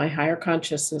 I let my higher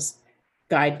consciousness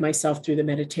guide myself through the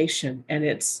meditation. And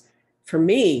it's, for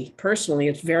me personally,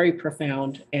 it's very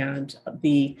profound. And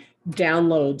the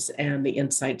downloads and the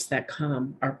insights that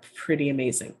come are pretty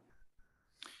amazing.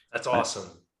 That's awesome.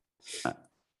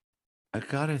 I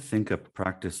got to think a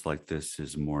practice like this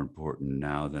is more important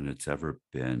now than it's ever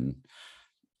been,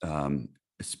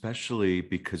 especially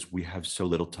because we have so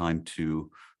little time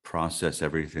to process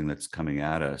everything that's coming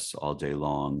at us all day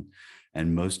long.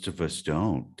 And most of us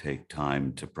don't take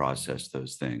time to process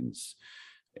those things.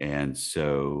 And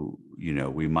so,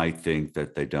 we might think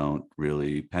that they don't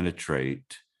really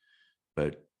penetrate,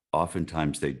 but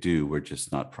oftentimes they do. We're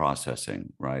just not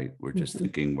processing, right? We're just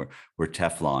thinking we're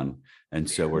Teflon. And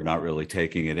so we're not really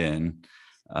taking it in,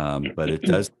 but it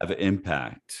does have an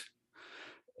impact.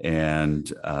 And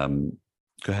go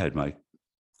ahead, Mike,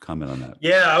 comment on that.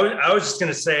 Yeah, I was just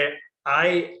going to say,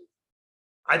 I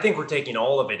think we're taking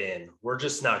all of it in. We're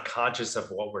just not conscious of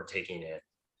what we're taking in.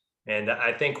 And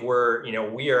I think we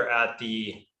are at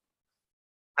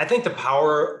I think the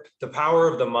power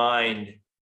of the mind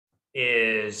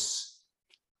is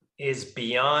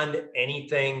beyond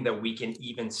anything that we can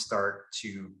even start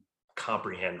to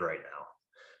comprehend right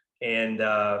now. And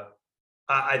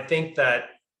I think that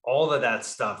all of that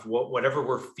stuff, whatever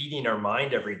we're feeding our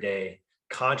mind every day,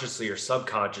 consciously or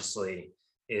subconsciously,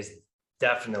 it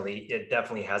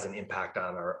definitely has an impact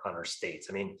on our states.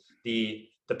 I mean, the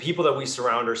people that we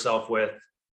surround ourselves with,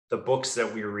 the books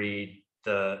that we read,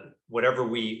 whatever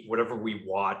we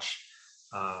watch,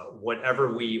 whatever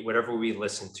we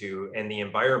listen to, and the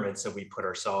environments that we put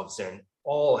ourselves in,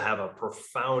 all have a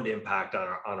profound impact on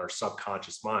our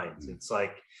subconscious minds. It's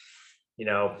like,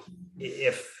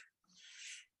 if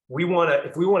we want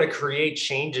to create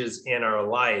changes in our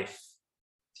life,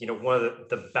 one of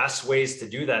the best ways to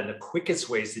do that and the quickest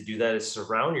ways to do that is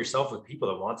surround yourself with people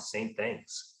that want the same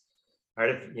things.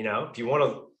 Right? If you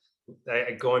want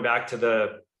to, going back to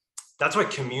that's why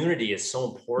community is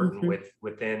so important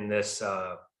within this,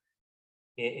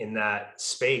 in that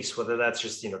space, whether that's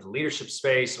just, the leadership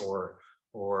space or,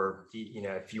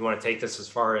 if you want to take this as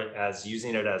far as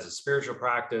using it as a spiritual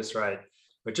practice, right?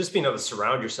 But just being able to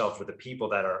surround yourself with the people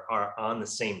that are on the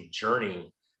same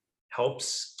journey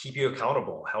helps keep you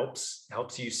accountable, helps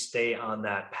you stay on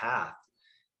that path.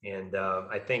 And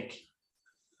I think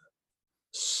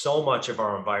so much of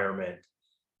our environment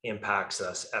impacts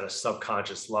us at a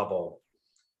subconscious level,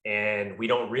 and we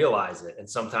don't realize it. And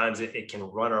sometimes it can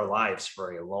run our lives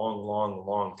for a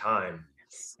long time.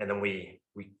 And then we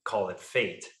call it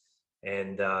fate.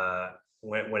 And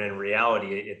when in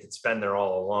reality, it's been there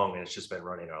all along, and it's just been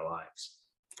running our lives.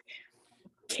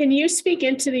 Can you speak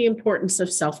into the importance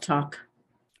of self-talk?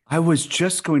 I was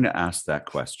just going to ask that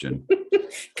question.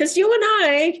 Because you and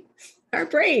I, our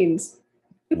brains.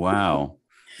 Wow.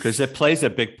 Because it plays a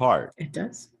big part. It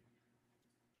does.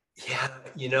 Yeah.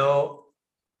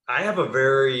 I have a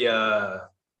very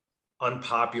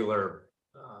unpopular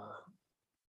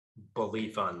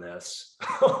belief on this.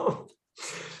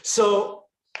 So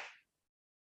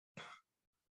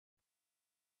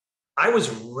I was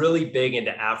really big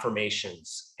into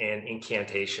affirmations and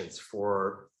incantations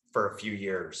for a few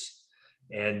years.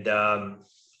 And I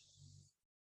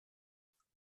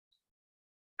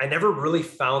never really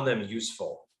found them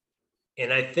useful.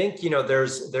 And I think,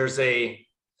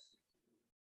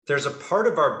 there's a part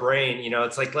of our brain,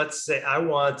 it's like, let's say I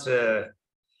want to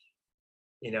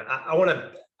make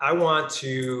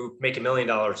 $1 million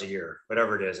a year,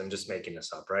 whatever it is. I'm just making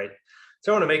this up, right?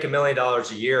 So I want to make $1 million a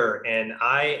year, and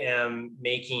I am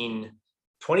making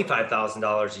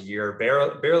 $25,000 a year,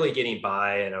 barely getting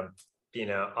by, and I'm,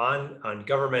 on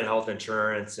government health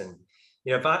insurance. And,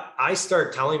 if I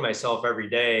start telling myself every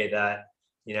day that,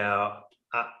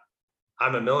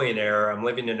 I'm a millionaire, I'm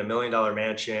living in $1 million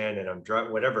mansion, and I'm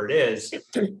drunk, whatever it is,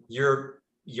 your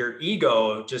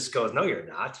ego just goes, no, you're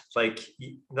not. Like,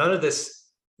 none of this,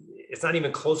 it's not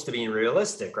even close to being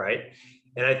realistic, right?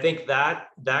 And I think that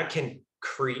can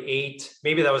create,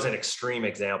 maybe that was an extreme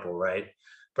example, right?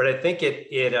 But I think it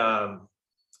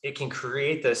can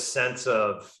create this sense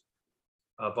of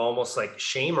almost like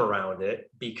shame around it,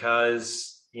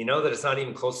 because you know that it's not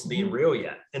even close to being real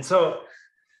yet. And so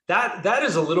that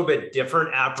is a little bit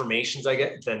different affirmations I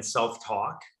get than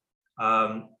self-talk.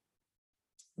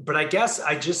 But I guess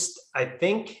I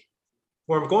think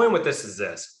where I'm going with this is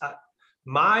this.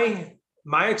 My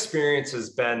experience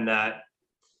has been that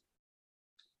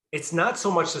it's not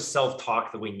so much the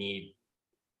self-talk that we need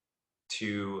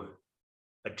to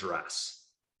address.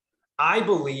 I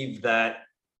believe that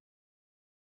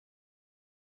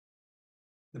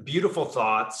the beautiful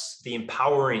thoughts, the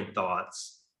empowering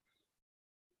thoughts,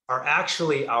 are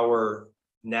actually our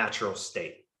natural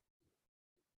state.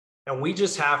 And we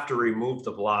just have to remove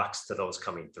the blocks to those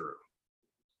coming through.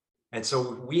 And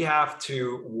so we have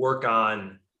to work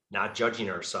on not judging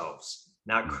ourselves,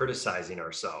 not criticizing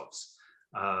ourselves,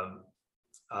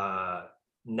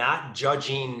 not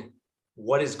judging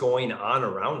what is going on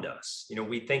around us. You know,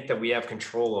 we think that we have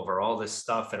control over all this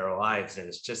stuff in our lives, and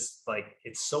it's just like,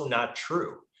 it's so not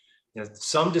true. You know,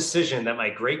 some decision that my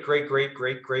great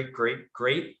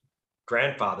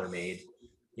grandfather made,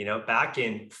 you know, back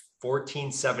in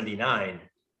 1479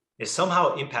 is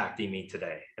somehow impacting me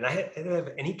today. And I don't have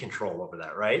any control over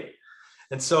that, right?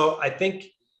 And so I think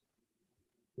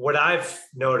what I've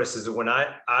noticed is that when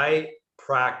I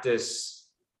practice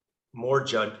more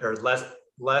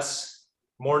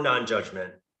more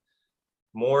non-judgment,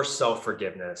 more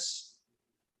self-forgiveness,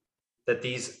 that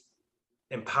these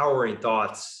empowering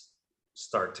thoughts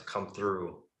start to come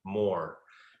through more.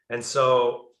 And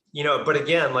so, you know, but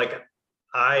again, like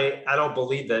I don't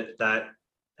believe that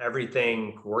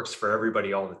everything works for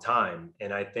everybody all the time.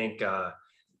 And I think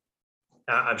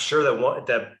I'm sure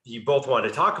that you both want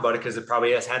to talk about it because it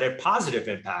probably has had a positive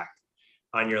impact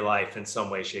on your life in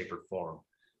some way, shape, or form.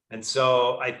 And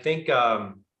so I think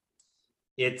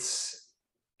it's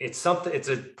something, it's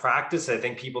a practice I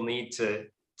think people need to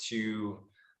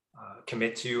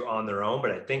commit to on their own.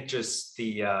 But I think just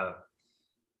the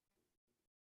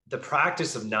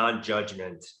practice of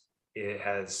non-judgment, it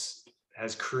has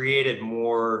created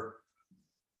more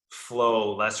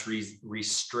flow, less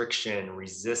restriction,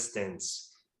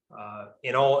 resistance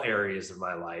in all areas of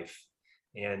my life.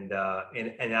 And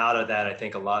out of that, I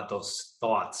think a lot of those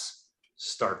thoughts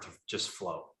start to just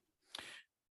flow.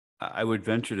 I would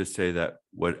venture to say that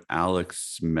what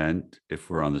Alex meant, if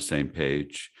we're on the same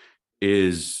page,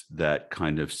 is that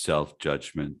kind of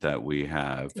self-judgment that we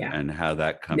have, and how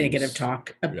that comes negative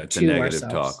talk to negative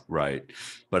talk, right?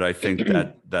 But I think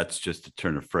that's just a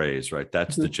turn of phrase, right?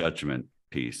 That's the judgment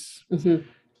piece.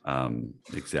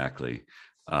 Exactly.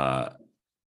 But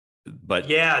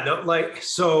yeah, no, like,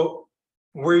 so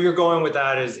where you're going with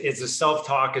that is a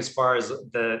self-talk as far as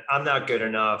I'm not good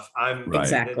enough. I'm right.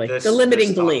 Exactly. The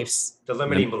limiting beliefs. The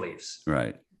limiting beliefs.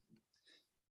 Right.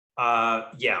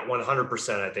 Yeah,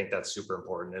 100%. I think that's super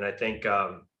important. And I think,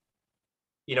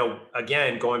 you know,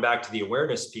 again, going back to the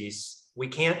awareness piece, we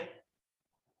can't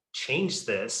change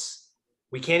this.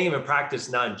 We can't even practice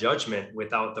non-judgment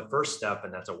without the first step,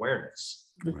 and that's awareness.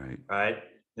 Right. Right.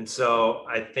 And so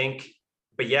I think,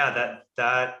 but yeah,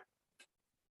 that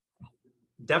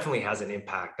definitely has an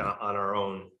impact on our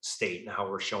own state and how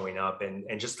we're showing up, and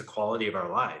just the quality of our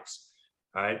lives.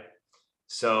 Right.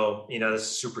 So, you know, this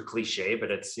is super cliche,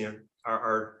 but it's, you know,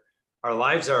 our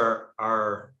lives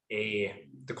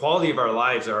the quality of our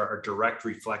lives are a direct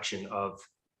reflection of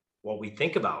what we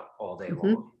think about all day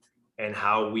long, and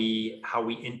how we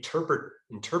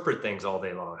interpret things all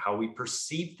day long, how we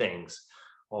perceive things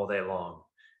all day long.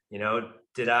 You know,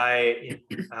 did I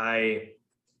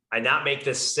not make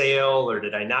this sale, or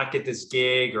did I not get this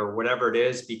gig, or whatever it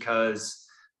is, because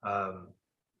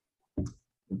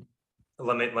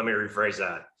let me rephrase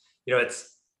that. You know,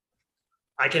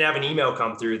 I can have an email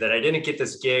come through that I didn't get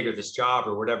this gig or this job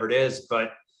or whatever it is,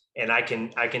 and I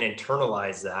can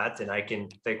internalize that, and I can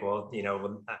think, well, you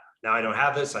know, now I don't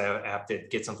have this, I have to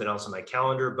get something else on my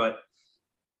calendar. But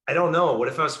I don't know. What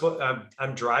if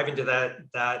I'm driving to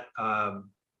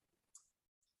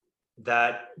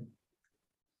that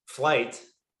flight,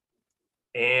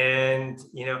 and,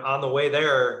 you know, on the way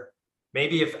there,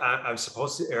 maybe if I'm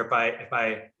supposed to, or if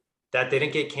I that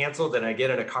didn't get canceled, then I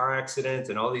get in a car accident,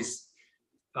 and all these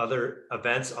other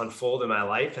events unfold in my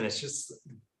life. And it's just,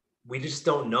 we just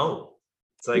don't know.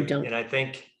 It's like, and I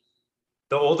think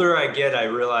the older I get, I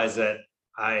realize that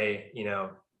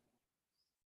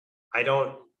I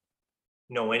don't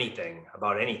know anything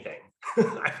about anything.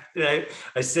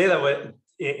 I say that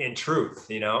in truth,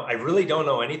 I really don't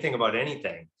know anything about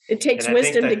anything. It takes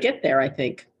wisdom to get there, I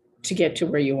think, to get to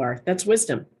where you are. That's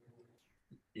wisdom.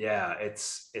 Yeah,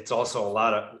 it's also a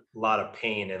lot of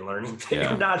pain and learning that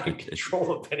you're not in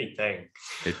control of anything.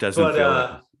 It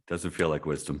doesn't feel like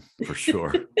wisdom, for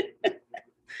sure.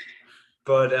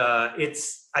 But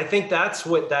I think that's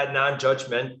what that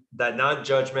non-judgment,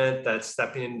 that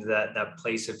stepping into that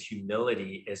place of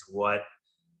humility is what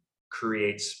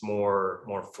creates more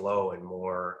flow and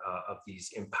more of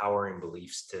these empowering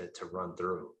beliefs to run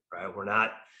through, right? We're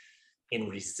not in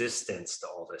resistance to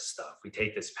all this stuff. We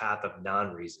take this path of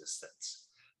non-resistance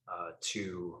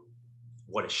to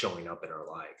what is showing up in our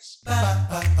lives.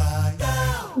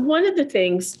 One of the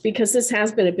things, because this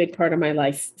has been a big part of my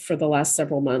life for the last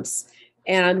several months,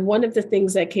 and one of the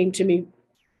things that came to me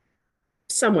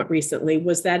somewhat recently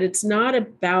was that it's not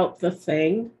about the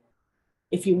thing.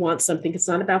 If you want something, it's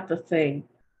not about the thing.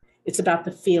 It's about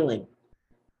the feeling.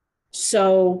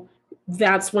 So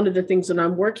that's one of the things that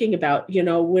I'm working about,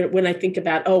 when I think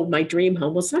about, my dream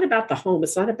home. Well, it's not about the home.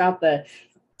 It's not about the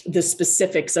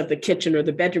specifics of the kitchen or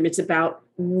the bedroom. It's about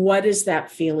what does that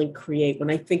feeling create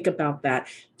when I think about that.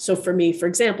 So for me, for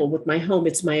example, with my home,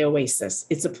 it's my oasis.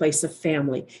 It's a place of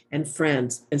family and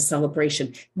friends and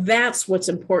celebration. That's what's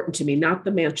important to me, not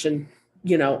the mansion,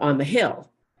 on the hill.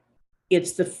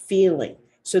 It's the feeling.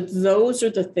 So those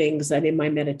are the things that in my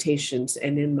meditations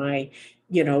and in my,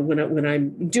 when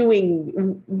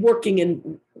I'm working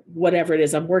in whatever it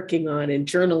is I'm working on and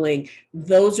journaling,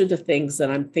 those are the things that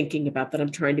I'm thinking about, that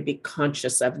I'm trying to be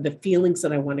conscious of, the feelings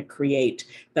that I want to create,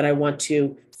 that I want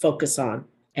to focus on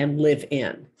and live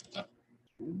in.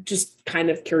 Just kind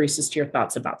of curious as to your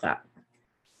thoughts about that.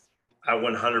 I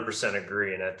 100%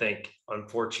 agree. And I think,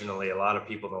 unfortunately, a lot of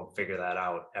people don't figure that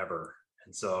out ever.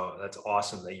 And so that's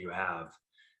awesome that you have.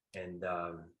 And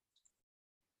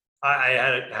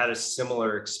I had a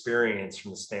similar experience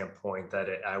from the standpoint that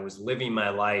I was living my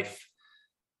life.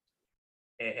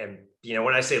 And,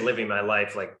 when I say living my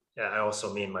life, like I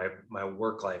also mean my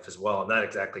work life as well. I'm not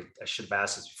exactly, I should have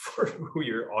asked this before, who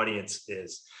your audience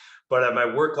is, but my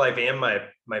work life and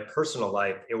my personal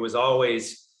life, it was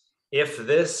always, if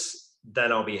this,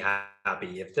 then I'll be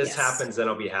happy. If this happens, then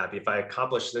I'll be happy. If I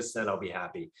accomplish this, then I'll be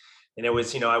happy. And it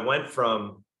was, I went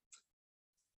from,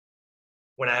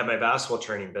 when I had my basketball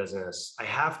training business, I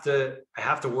have to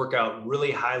work out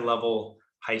really high level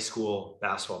high school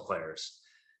basketball players.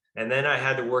 And then I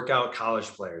had to work out college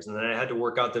players. And then I had to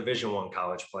work out Division I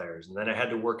college players. And then I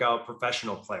had to work out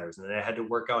professional players. And then I had to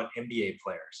work out NBA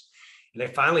players. And I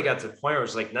finally got to the point where I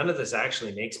was like, none of this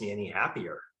actually makes me any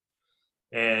happier.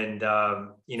 And,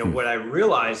 what I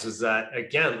realized is that,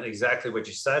 again, exactly what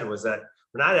you said was that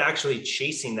we're not actually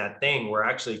chasing that thing. We're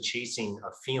actually chasing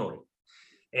a feeling.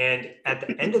 And at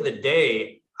the end of the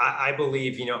day, I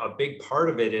believe, a big part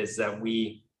of it is that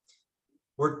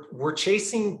we're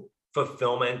chasing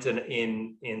fulfillment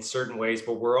in certain ways,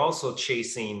 but we're also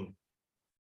chasing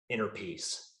inner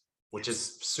peace, which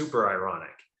is super ironic.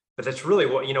 But that's really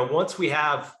what, once we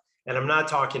have, and I'm not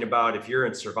talking about if you're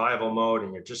in survival mode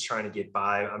and you're just trying to get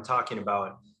by, I'm talking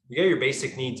about you get your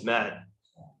basic needs met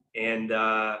and,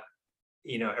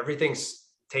 everything's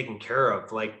taken care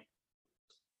of. Like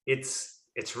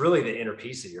it's really the inner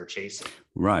peace that you're chasing.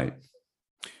 Right.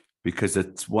 Because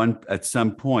at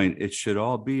some point, it should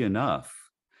all be enough.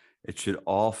 It should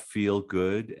all feel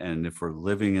good. And if we're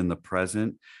living in the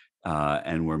present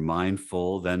and we're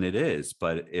mindful, then it is.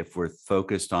 But if we're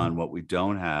focused on what we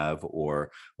don't have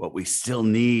or what we still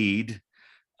need,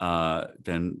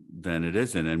 then it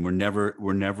isn't. And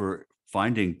we're never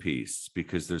finding peace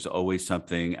because there's always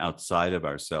something outside of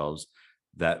ourselves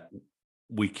that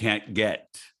we can't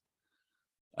get.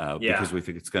 Because we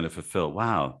think it's going to fulfill.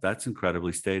 Wow, that's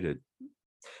incredibly stated.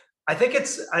 I think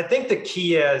the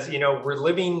key is, we're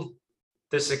living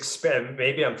this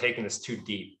maybe I'm taking this too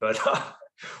deep, but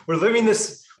we're living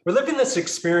this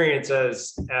experience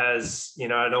as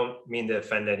I don't mean to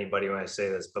offend anybody when I say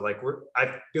this, but like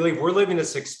I believe we're living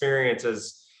this experience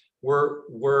as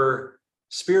we're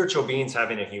spiritual beings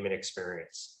having a human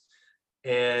experience,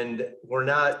 and we're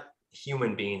not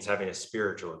human beings having a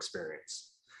spiritual experience.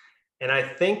 And I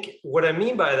think what I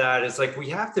mean by that is like, we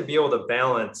have to be able to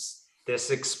balance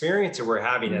this experience that we're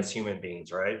having as human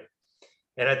beings, right?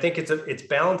 And I think it's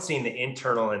balancing the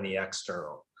internal and the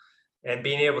external, and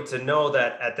being able to know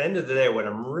that at the end of the day, what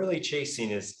I'm really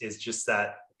chasing is just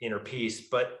that inner peace,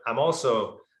 but I'm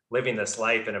also living this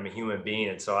life and I'm a human being.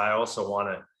 And so I also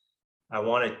want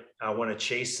to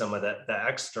chase some of the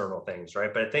external things,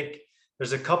 right? But I think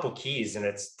there's a couple keys, and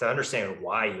it's to understand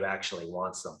why you actually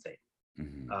want something.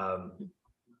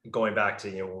 Going back to,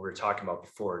 what we were talking about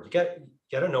before, you got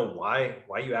to know why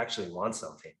you actually want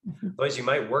something. Otherwise, you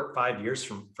might work 5 years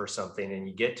for something and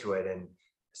you get to it and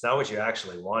it's not what you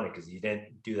actually wanted because you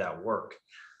didn't do that work.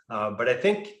 But I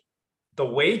think the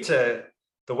way to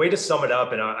sum it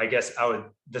up, and I guess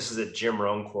this is a Jim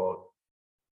Rohn quote,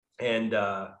 and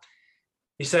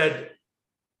he said,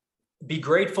 "Be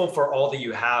grateful for all that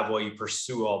you have while you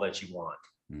pursue all that you want."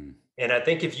 And I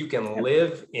think if you can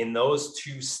live in those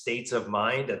two states of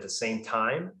mind at the same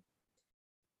time,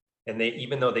 and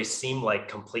even though they seem like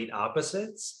complete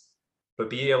opposites, but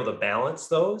be able to balance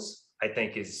those, I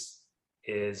think is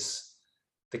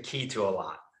the key to a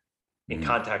lot in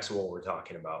context of what we're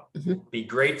talking about. Be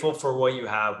grateful for what you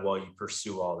have while you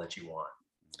pursue all that you want.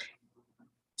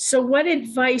 So what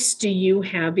advice do you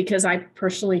have? Because I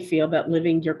personally feel that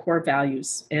living your core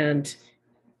values, and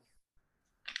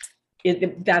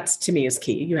that's, to me, is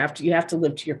key. You have to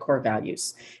live to your core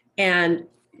values. And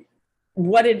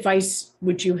what advice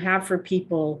would you have for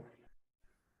people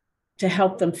to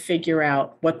help them figure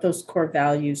out what those core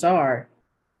values are,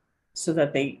 so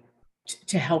that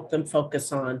to help them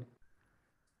focus on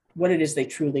what it is they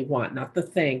truly want, not the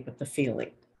thing, but the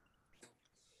feeling?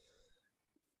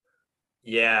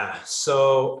 Yeah.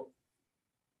 So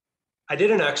I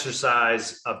did an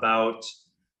exercise about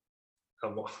a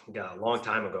long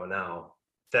time ago now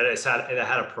that it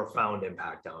had a profound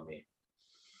impact on me.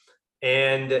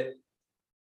 And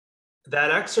that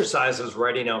exercise was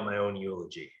writing out my own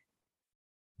eulogy.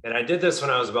 And I did this when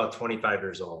I was about 25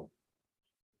 years old,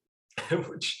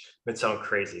 which would sound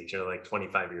crazy. You're like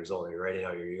 25 years old, you're writing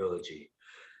out your eulogy.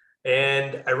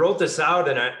 And I wrote this out,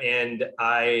 and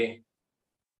I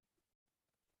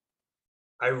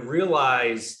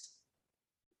realized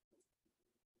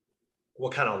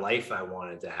what kind of life I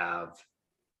wanted to have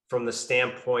from the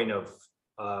standpoint of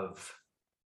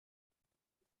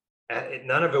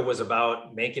none of it was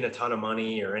about making a ton of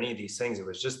money or any of these things. It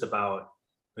was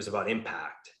about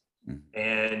impact.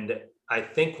 And I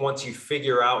think once you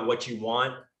figure out what you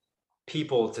want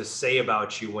people to say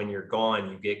about you when you're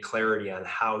gone, you get clarity on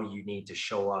how you need to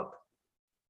show up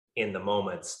in the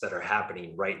moments that are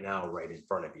happening right now, right in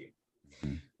front of you.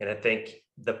 And I think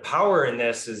the power in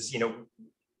this is,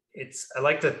 I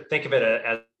like to think of it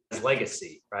as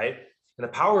legacy, right? And the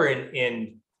power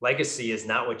in legacy is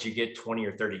not what you get 20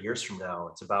 or 30 years from now.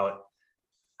 It's about,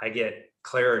 I get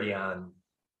clarity on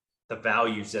the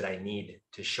values that I need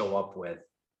to show up with,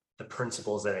 the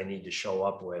principles that I need to show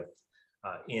up with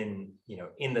in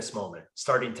this moment,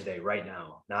 starting today, right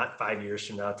now, not 5 years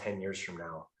from now, 10 years from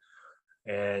now.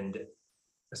 And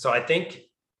so I think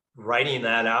writing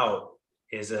that out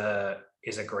is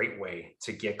a great way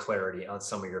to get clarity on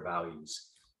some of your values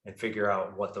and figure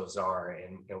out what those are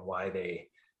and why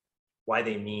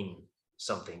they mean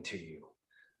something to you.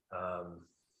 I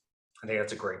think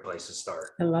that's a great place to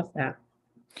start. I love that.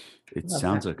 It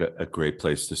sounds like a great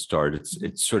place to start.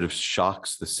 It sort of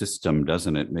shocks the system,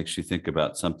 doesn't it? Makes you think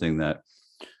about something that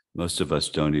most of us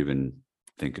don't even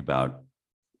think about,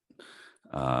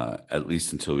 at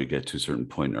least until we get to a certain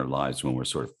point in our lives when we're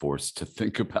sort of forced to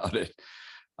think about it.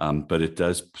 But it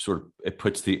does it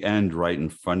puts the end right in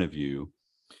front of you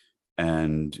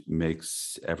and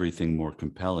makes everything more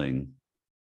compelling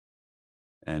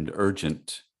and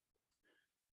urgent.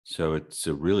 So it's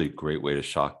a really great way to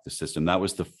shock the system. That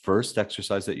was the first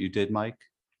exercise that you did, Mike?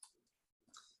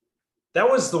 That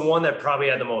was the one that probably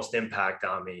had the most impact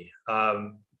on me.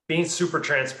 Being super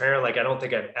transparent, I don't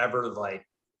think I've ever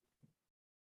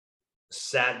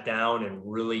sat down and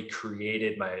really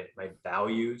created my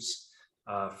values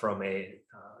from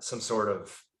some sort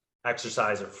of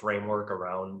exercise or framework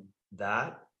around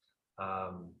that.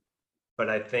 But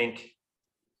I think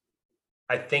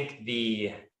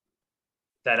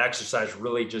that exercise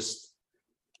really just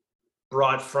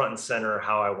brought front and center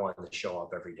how I wanted to show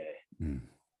up every day.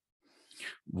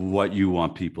 What you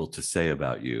want people to say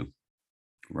about you,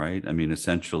 right? I mean,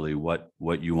 essentially what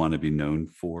you want to be known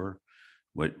for,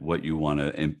 what you want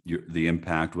to, the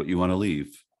impact, what you want to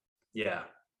leave. Yeah.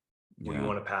 What you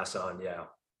want to pass on. Yeah.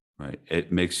 Right.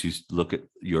 It makes you look at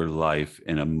your life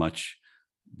in a much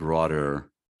broader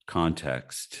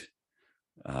context.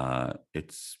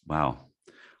 It's wow.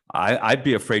 I'd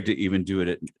be afraid to even do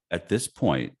it at this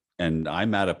point. And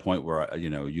I'm at a point where,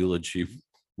 eulogy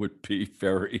would be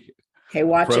very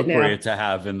appropriate to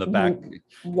have in the back.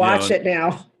 Watch it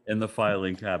now. In the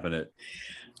filing cabinet.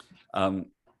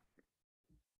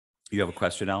 You have a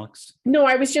question, Alex? No,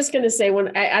 I was just going to say,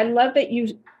 when I love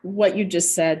what you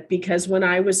just said, because when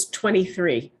I was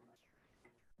 23,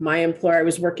 my employer, I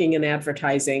was working in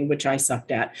advertising, which I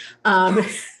sucked at,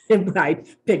 right,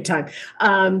 big time.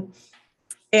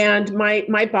 And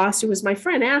my boss, who was my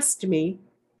friend, asked me,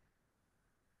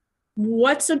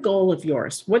 what's a goal of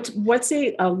yours? What's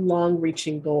a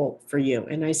long-reaching goal for you?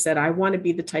 And I said, I want to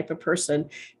be the type of person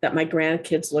that my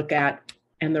grandkids look at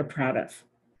and they're proud of.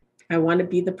 I want to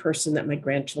be the person that my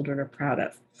grandchildren are proud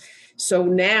of. So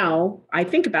now I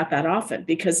think about that often,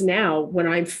 because now when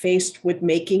I'm faced with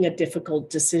making a difficult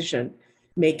decision,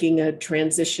 making a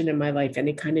transition in my life,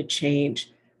 any kind of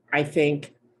change, I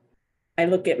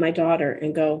look at my daughter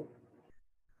and go,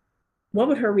 what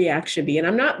would her reaction be? And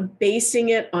I'm not basing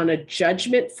it on a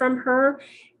judgment from her.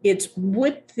 It's,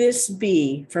 would this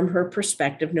be, from her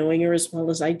perspective, knowing her as well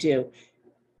as I do,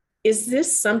 is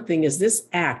this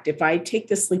act, if I take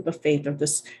this leap of faith or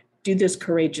do this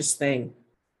courageous thing,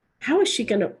 how is she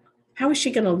going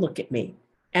to look at me?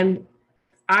 And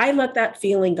I let that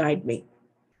feeling guide me.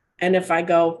 And if I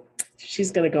go,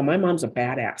 she's going to go, my mom's a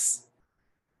badass.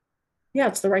 Yeah,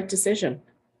 it's the right decision.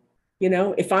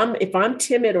 If I'm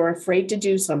timid or afraid to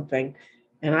do something,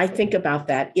 and I think about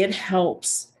that, it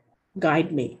helps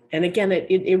guide me. And again,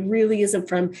 it really isn't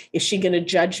from, is she going to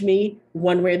judge me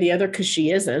one way or the other? Because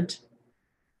she isn't.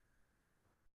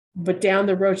 But down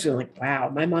the road, she's like, wow,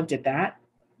 my mom did that.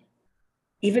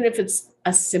 Even if it's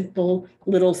a simple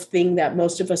little thing that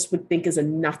most of us would think is a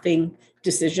nothing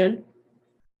decision,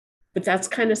 but that's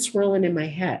kind of swirling in my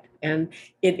head. And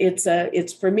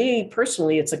it's for me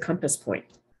personally, it's a compass point.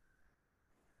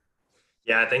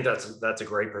 Yeah, I think that's a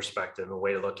great perspective, a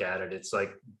way to look at it. It's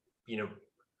like,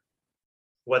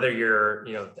 whether you're,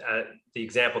 the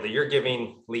example that you're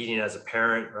giving, leading as a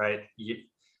parent, right?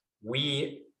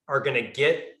 We are going to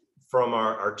get from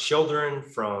our children,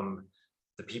 from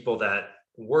the people that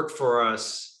work for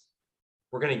us,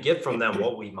 we're going to get from them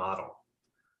what we model.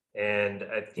 And,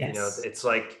 yes. It's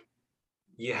like,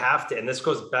 you have to, and this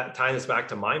goes back, tying this back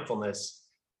to mindfulness,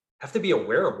 have to be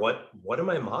aware of what am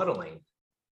I modeling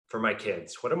for my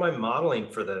kids? What am I modeling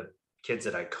for the kids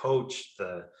that I coach,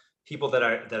 the people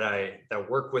that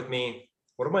work with me?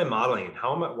 What am I modeling?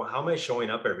 How am I showing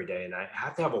up every day? And I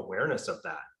have to have awareness of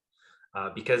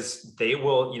that, because they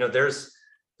will,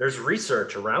 there's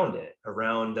research around it,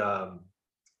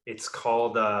 it's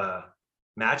called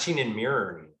matching and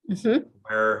mirroring,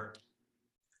 where,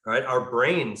 right, our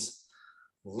brains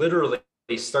literally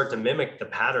start to mimic the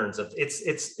patterns of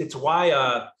it's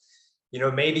why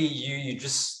maybe you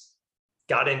just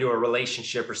got into a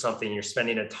relationship or something, you're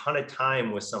spending a ton of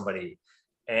time with somebody,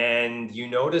 and you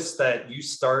notice that you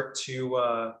start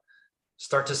to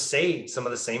say some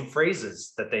of the same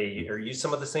phrases that or use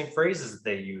some of the same phrases that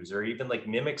they use, or even like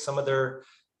mimic some of their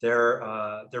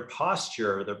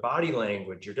posture, their body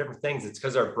language, or different things. It's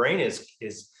because our brain is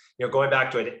going back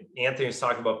to what Anthony was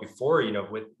talking about before,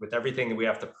 with everything that we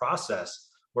have to process,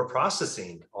 we're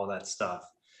processing all that stuff.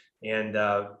 And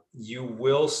you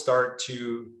will start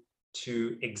to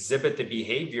exhibit the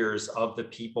behaviors of the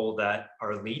people that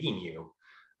are leading you,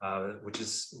 which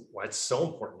is why it's so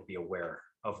important to be aware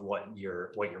of what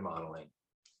you're modeling.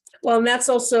 Well, and that's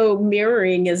also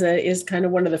mirroring is kind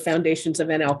of one of the foundations of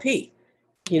NLP.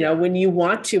 When you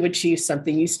want to achieve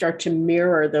something, you start to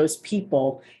mirror those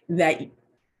people that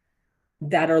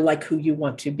are like who you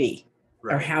want to be,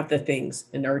 right, or have the things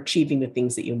and are achieving the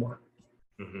things that you want.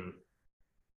 Mm-hmm.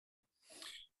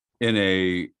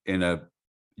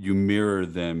 You mirror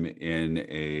them in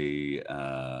a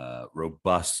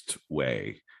robust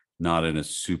way, not in a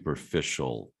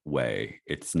superficial way.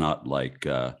 It's not like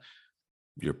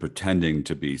you're pretending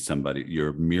to be somebody.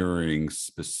 You're mirroring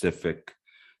specific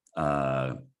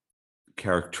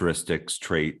characteristics,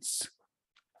 traits,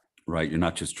 right? You're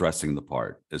not just dressing the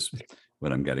part, is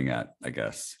what I'm getting at, I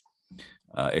guess.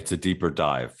 It's a deeper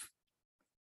dive.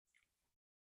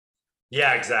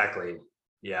 Yeah, exactly.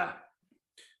 Yeah.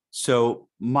 So,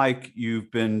 Mike,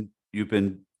 you've been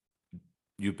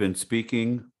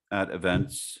speaking at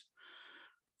events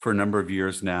for a number of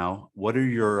years now. What are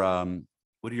your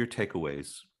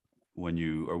takeaways what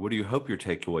do you hope your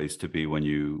takeaways to be when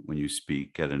you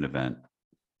speak at an event?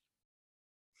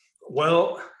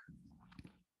 Well,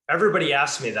 everybody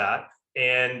asks me that,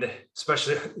 and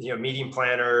especially meeting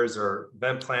planners or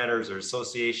event planners or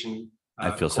association.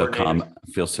 I feel so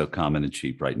common and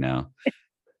cheap right now.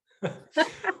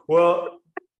 Well,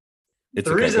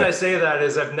 the reason I say that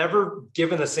is I've never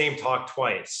given the same talk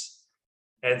twice.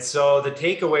 And so the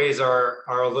takeaways are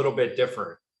a little bit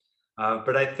different.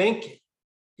 But I think,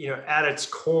 at its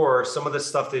core, some of the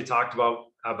stuff that you talked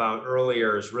about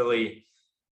earlier is really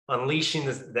unleashing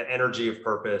the energy of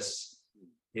purpose.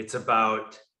 It's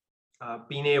about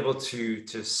being able to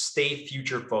stay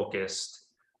future focused,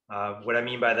 What I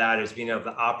mean by that is being able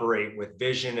to operate with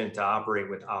vision and to operate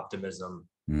with optimism,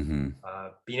 being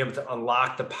able to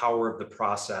unlock the power of the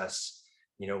process.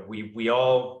 We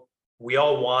all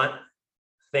want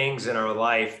things in our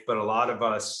life, but a lot of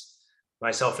us,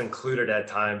 myself included at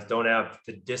times, don't have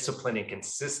the discipline and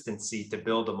consistency to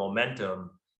build a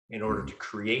momentum in order to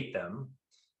create them.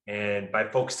 And by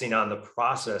focusing on the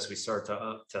process, we start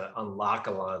to unlock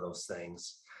a lot of those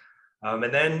things. And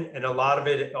a lot of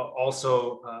it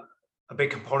also, a big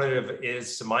component of it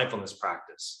is some mindfulness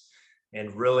practice,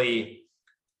 and really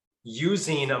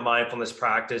using a mindfulness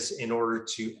practice in order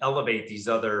to elevate these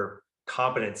other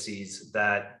competencies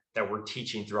that we're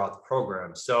teaching throughout the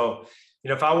program. So,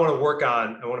 if I want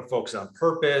to focus on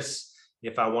purpose,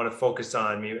 if I want to focus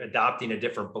on adopting a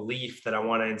different belief that I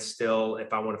want to instill,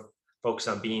 if I want to focus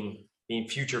on being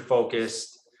future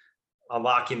focused,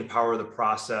 unlocking the power of the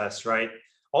process, right?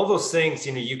 All those things,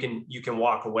 you can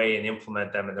walk away and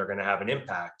implement them, and they're going to have an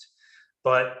impact.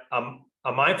 But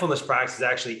a mindfulness practice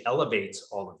actually elevates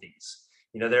all of these.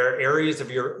 There are areas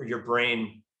of your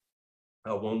brain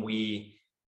when we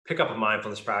pick up a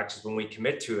mindfulness practice, when we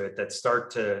commit to it, that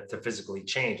start to physically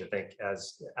change. I think,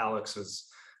 as Alex was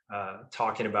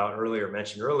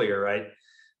mentioned earlier, right?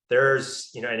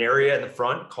 There's an area in the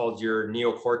front called your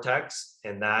neocortex,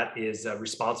 and that is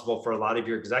responsible for a lot of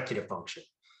your executive function.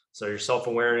 So your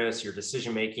self-awareness, your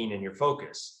decision-making, and your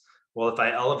focus. Well, if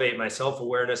I elevate my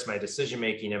self-awareness, my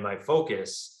decision-making, and my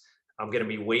focus, I'm going to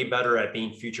be way better at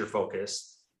being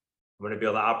future-focused. I'm going to be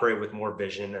able to operate with more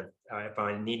vision. And if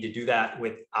I need to do that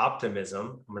with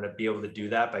optimism, I'm going to be able to do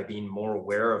that by being more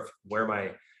aware of where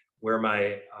my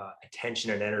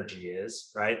attention and energy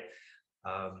is, right?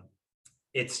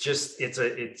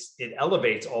 It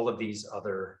elevates all of these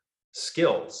other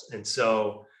skills. And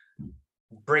so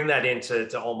bring that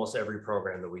into almost every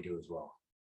program that we do as well.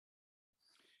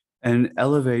 And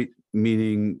elevate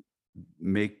meaning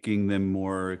making them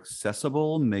more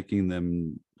accessible, making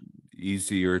them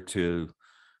easier to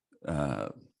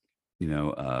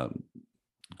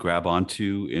grab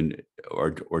onto,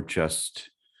 or just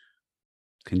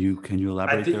can you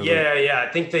elaborate? I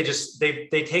think they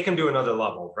take them to another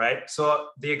level, right? So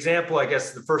the example, I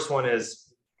guess the first one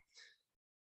is,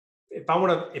 if I'm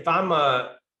going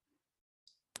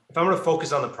to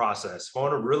focus on the process, if I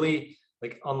want to really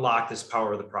unlock this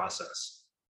power of the process,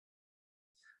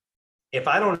 if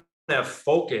I don't have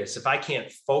focus, if I can't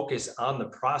focus on the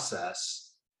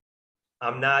process,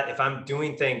 if I'm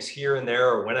doing things here and there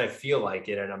or when I feel like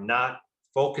it, and I'm not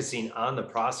focusing on the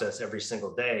process every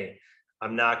single day,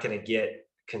 I'm not going to get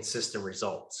consistent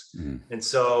results. And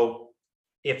so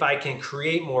if I can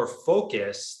create more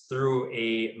focus through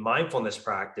a mindfulness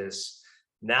practice,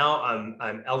 now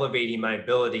I'm elevating my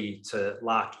ability to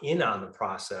lock in on the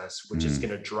process, which is going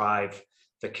to drive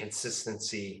the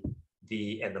consistency,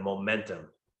 and the momentum.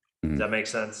 Does that make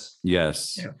sense?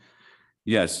 Yes. Yeah.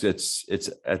 Yes. It's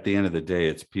at the end of the day,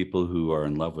 it's people who are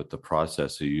in love with the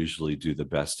process who usually do the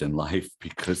best in life,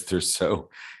 because they're so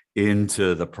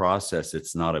into the process.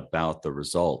 It's not about the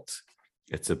result.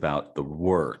 It's about the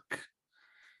work.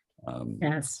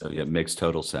 Yes. So yeah, it makes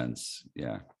total sense.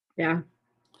 Yeah. Yeah.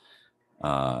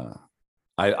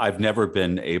 I've never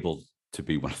been able to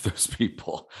be one of those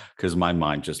people, because my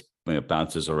mind just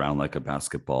bounces around like a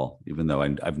basketball, even though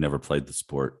I've never played the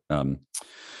sport.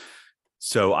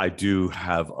 So I do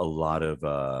have a lot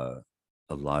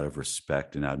of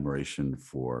respect and admiration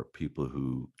for people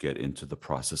who get into the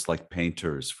process, like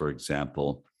painters, for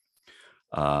example,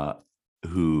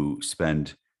 who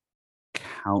spend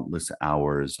countless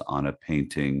hours on a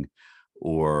painting,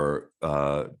 or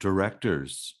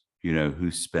directors,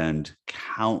 who spend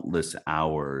countless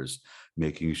hours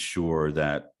making sure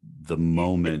that the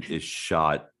moment is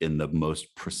shot in the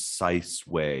most precise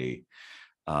way.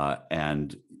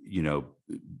 And,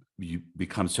 you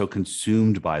become so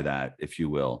consumed by that, if you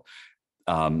will.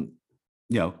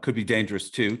 Could be dangerous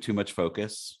too much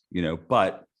focus,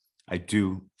 but I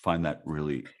do find that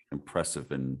really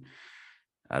impressive and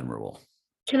admirable.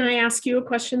 Can I ask you a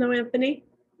question though, Anthony?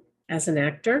 As an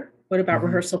actor, what about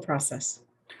rehearsal process?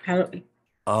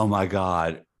 Oh my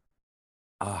God.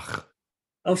 Ugh.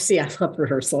 Oh, see, I love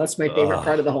rehearsal. That's my favorite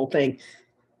part of the whole thing.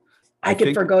 I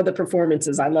could forgo the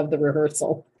performances. I love the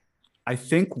rehearsal. I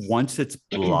think once it's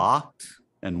blocked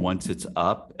and once it's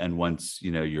up and once,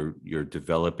 you're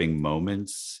developing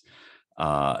moments,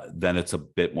 then it's a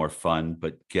bit more fun,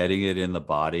 but getting it in the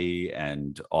body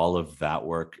and all of that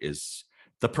work is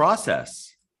the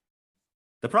process.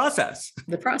 The process.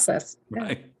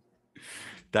 Right.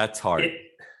 That's hard.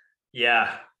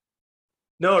 Yeah.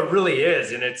 No, it really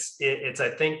is. And it's, I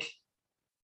think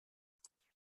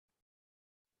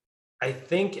I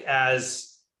think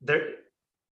as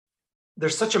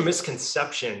there's such a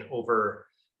misconception over,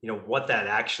 what that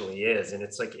actually is. And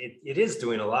it's like, it is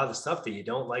doing a lot of the stuff that you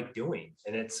don't like doing.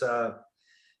 And it's, where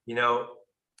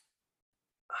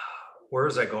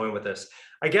was I going with this?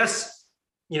 I guess,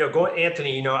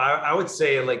 Anthony, I would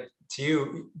say, like, to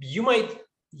you,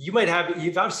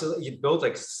 you've built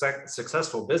like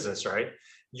successful business, right?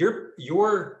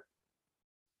 Your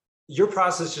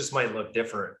process just might look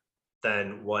different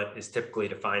than what is typically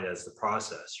defined as the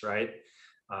process, right?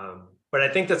 But I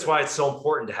think that's why it's so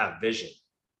important to have vision,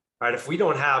 right? If we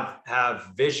don't have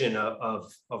vision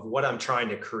of what I'm trying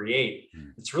to create,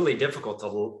 it's really difficult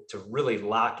to really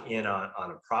lock in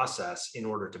on a process in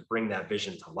order to bring that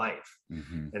vision to life.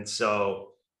 Mm-hmm. And so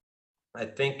I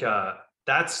think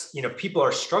that's, people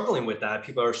are struggling with that.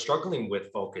 People are struggling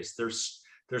with focus.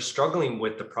 They're struggling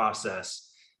with the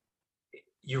process.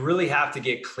 You really have to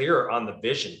get clear on the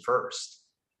vision first.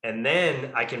 And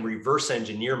then I can reverse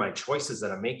engineer my choices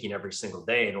that I'm making every single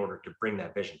day in order to bring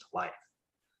that vision to life.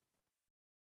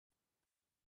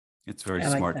 It's very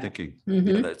smart thinking.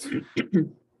 Mm-hmm. Yeah,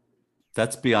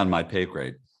 that's beyond my pay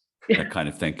grade, that kind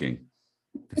of thinking.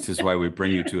 This is why we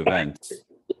bring you to events.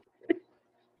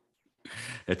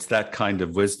 It's that kind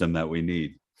of wisdom that we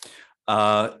need.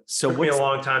 So it took me a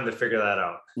long time to figure that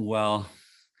out. Well,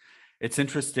 it's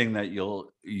interesting that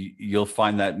you'll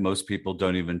find that most people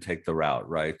don't even take the route,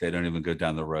 right? They don't even go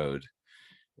down the road.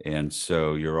 And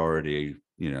so you're already,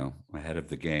 ahead of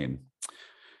the game.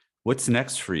 What's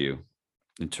next for you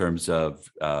in terms of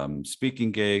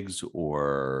speaking gigs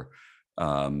or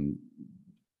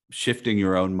shifting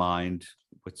your own mind?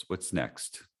 What's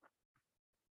next?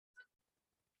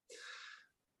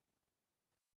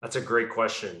 That's a great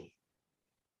question.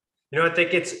 I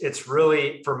think it's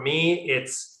really, for me,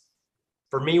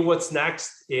 what's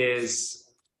next is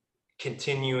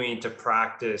continuing to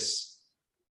practice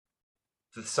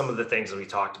some of the things that we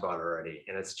talked about already.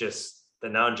 And it's just the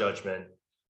non-judgment,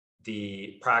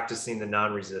 the practicing the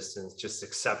non-resistance, just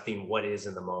accepting what is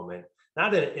in the moment,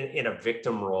 not in a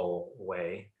victim role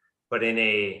way, but in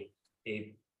a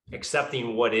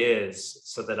accepting what is,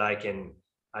 so that I can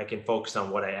focus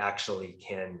on what I actually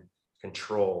can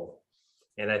control.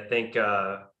 And I think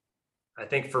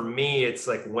for me, it's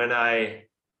like when I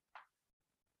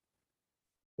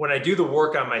do the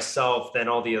work on myself, then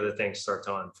all the other things start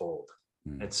to unfold.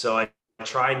 Mm. And so I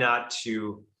try not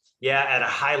to, at a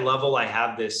high level, I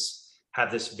have this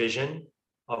vision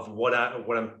of what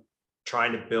I'm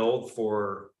trying to build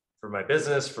for my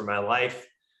business, for my life.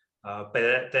 But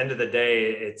at the end of the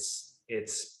day,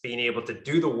 it's being able to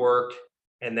do the work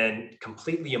and then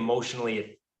completely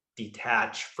emotionally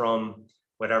detach from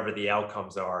whatever the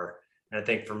outcomes are. And I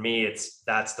think for me,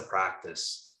 that's the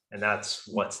practice, and that's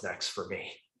what's next for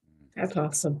me. That's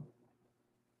awesome.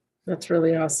 That's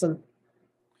really awesome.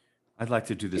 I'd like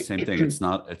to do the same thing. It's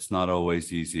not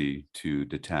always easy to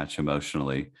detach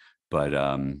emotionally, but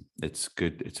it's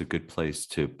good. It's a good place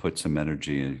to put some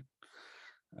energy in.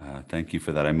 Thank you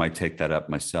for that. I might take that up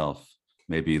myself.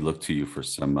 Maybe look to you for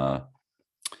some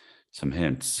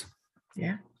hints.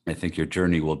 Yeah. I think your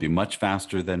journey will be much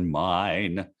faster than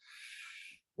mine.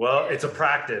 Well, it's a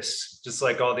practice, just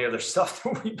like all the other stuff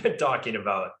that we've been talking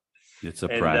about. It's a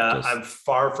practice. I'm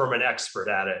far from an expert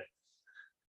at it,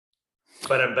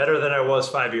 but I'm better than I was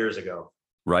 5 years ago.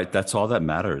 Right. That's all that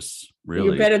matters, really.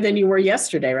 You're better than you were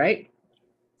yesterday, right?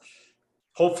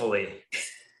 Hopefully.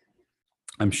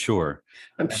 I'm sure.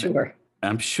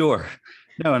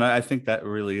 No, and I think that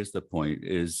really is the point,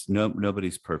 is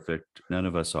nobody's perfect. None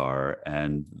of us are.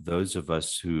 And those of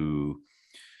us who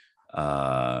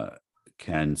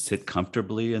can sit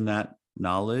comfortably in that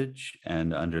knowledge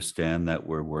and understand that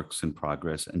we're works in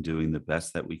progress and doing the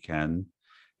best that we can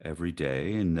every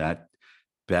day, and that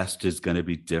best is going to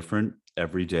be different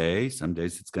every day. Some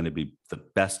days it's going to be the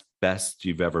best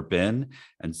you've ever been,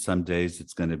 and some days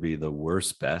it's going to be the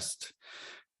worst best,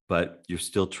 but you're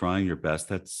still trying your best.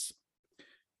 That's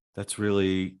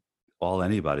really all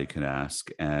anybody can ask.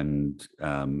 And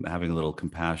having a little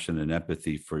compassion and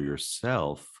empathy for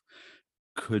yourself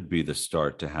could be the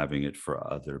start to having it for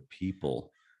other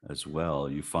people as well.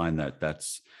 You find that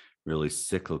that's really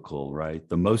cyclical, right?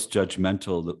 The most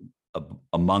judgmental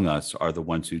among us are the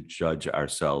ones who judge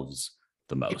ourselves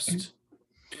the most.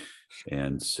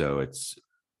 And so it's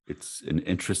an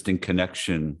interesting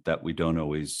connection that we don't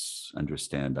always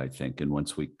understand, I think. And when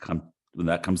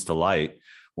that comes to light,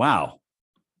 wow.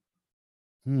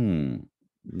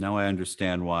 Now I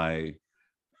understand why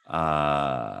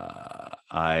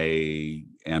I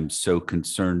am so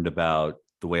concerned about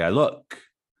the way I look,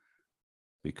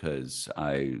 because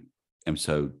I am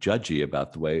so judgy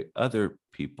about the way other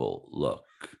people look,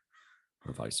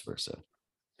 or vice versa.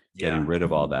 Getting rid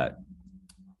of all that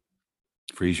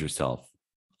frees yourself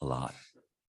a lot.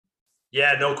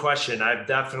 Yeah, no question. I've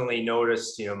definitely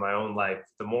noticed, my own life,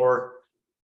 the more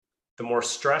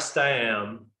stressed I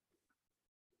am,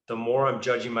 the more I'm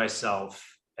judging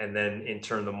myself. And then in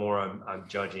turn, the more I'm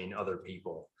judging other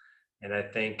people. And I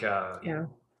think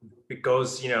it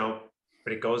goes,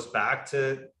 but it goes back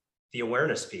to the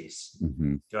awareness piece.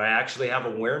 Mm-hmm. Do I actually have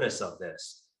awareness of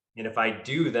this? And if I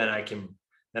do, then I can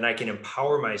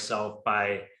empower myself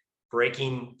by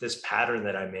breaking this pattern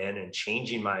that I'm in and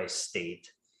changing my state.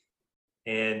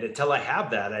 And until I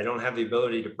have that, I don't have the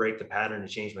ability to break the pattern and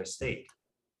change my state.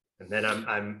 And then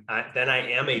I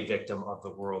am a victim of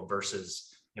the world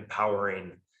versus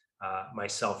empowering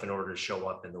myself in order to show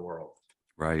up in the world.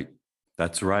 Right.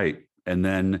 That's right. And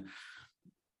then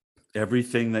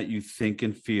everything that you think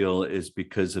and feel is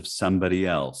because of somebody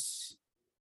else,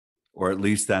 or at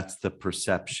least that's the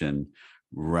perception,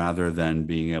 rather than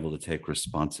being able to take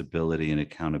responsibility and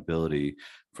accountability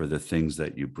for the things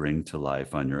that you bring to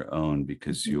life on your own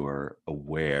because you're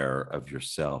aware of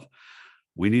yourself.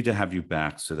 We need to have you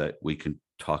back so that we can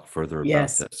talk further about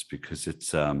this, because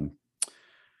it's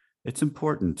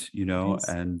important, yes.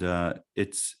 And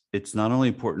it's not only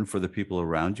important for the people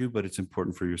around you, but it's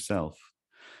important for yourself.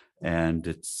 And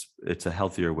it's a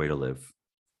healthier way to live.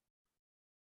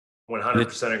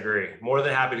 100% agree. More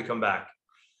than happy to come back.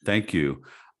 Thank you.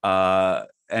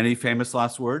 Any famous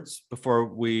last words before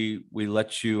we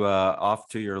let you off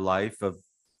to your life of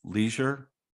leisure?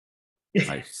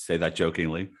 I say that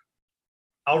jokingly.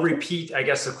 I'll repeat, I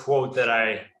guess, a quote that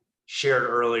I shared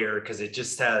earlier, because it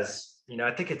just has, I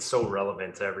think it's so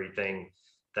relevant to everything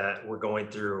that we're going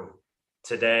through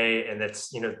today. And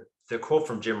that's, the quote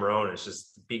from Jim Rohn is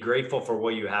just be grateful for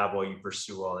what you have while you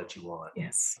pursue all that you want.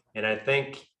 Yes. And I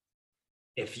think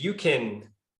if you can,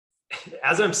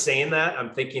 as I'm saying that,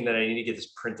 I'm thinking that I need to get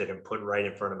this printed and put right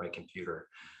in front of my computer,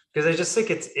 because I just think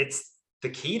it's the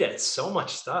key to so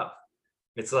much stuff.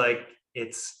 It's like,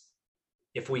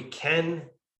 if we can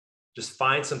just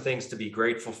find some things to be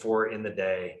grateful for in the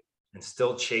day and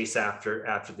still chase after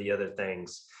the other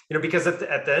things, because at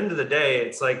the end of the day,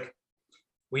 it's like,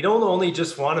 we don't only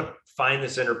just want to find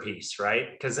this inner peace, right?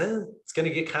 Because then it's going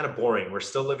to get kind of boring. We're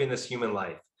still living this human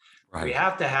life. Right. We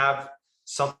have to have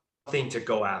something to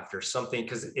go after, something,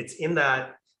 because it's in the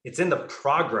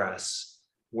progress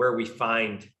where we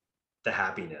find the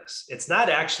happiness. It's not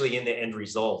actually in the end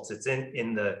results. It's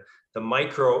in the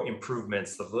micro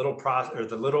improvements, the little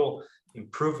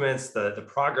improvements, the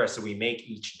progress that we make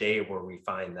each day, where we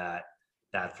find that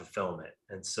fulfillment.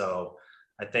 And so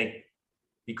I think,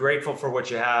 be grateful for what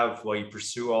you have while you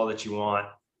pursue all that you want,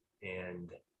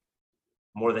 and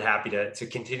more than happy to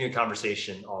continue the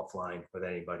conversation offline with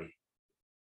anybody.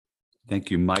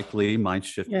 Thank you, Mike Lee,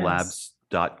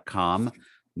 mindshiftlabs.com,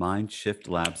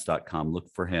 mindshiftlabs.com. Look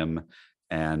for him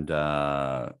and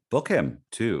book him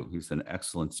too. He's an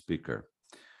excellent speaker.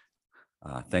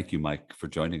 Thank you, Mike, for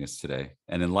joining us today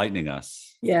and enlightening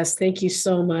us. Yes, thank you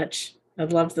so much.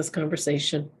 I've loved this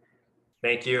conversation.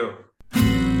 Thank you.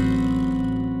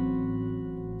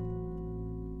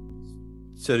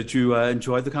 So did you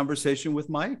enjoy the conversation with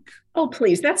Mike? Oh,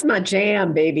 please. That's my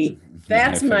jam, baby.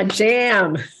 That's my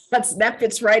jam. That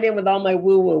fits right in with all my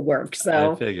woo-woo work.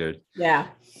 So I figured. Yeah.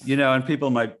 And people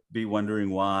might be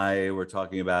wondering why we're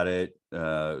talking about it,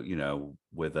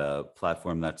 with a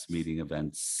platform that's meeting,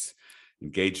 events,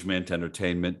 engagement,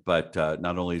 entertainment. But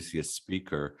not only is he a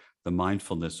speaker, the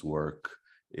mindfulness work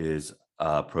is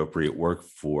appropriate work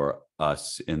for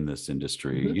us in this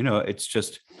industry. Mm-hmm. It's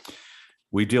just,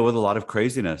 we deal with a lot of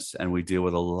craziness and we deal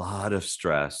with a lot of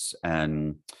stress.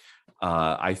 And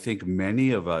I think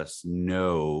many of us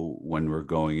know when we're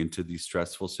going into these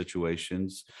stressful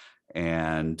situations,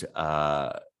 and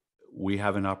we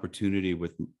have an opportunity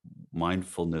with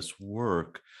mindfulness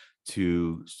work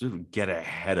to sort of get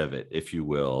ahead of it, if you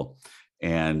will,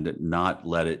 and not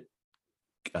let it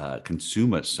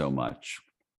consume us so much.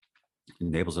 It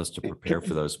enables us to prepare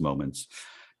for those moments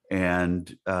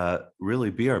and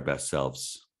really be our best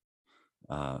selves,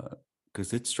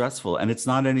 because it's stressful, and it's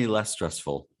not any less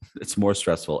stressful. It's more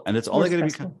stressful, and it's only going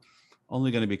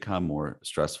to become more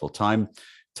stressful.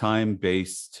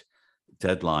 Time-based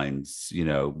deadlines,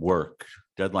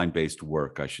 deadline-based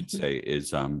work, I should say,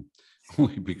 is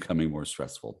only becoming more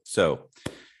stressful. So,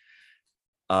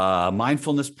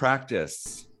 mindfulness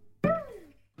practice.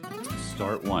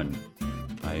 Start one.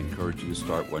 I encourage you to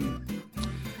start one.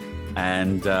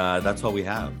 And that's all we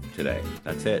have today.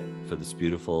 That's it for this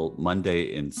beautiful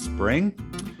Monday in spring.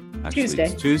 Actually, Tuesday.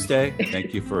 It's Tuesday.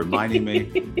 Thank you for reminding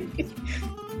me.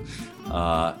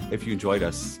 If you enjoyed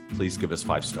us, please give us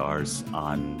 5 stars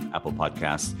on Apple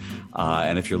Podcasts.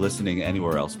 And if you're listening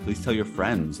anywhere else, please tell your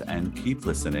friends and keep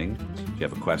listening. If you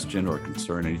have a question or a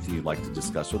concern, anything you'd like to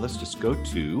discuss with us, just go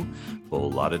to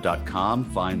bolada.com,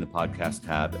 find the podcast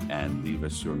tab, and leave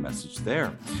us your message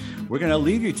there. We're going to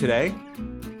leave you today.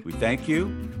 We thank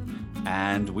you,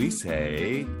 and we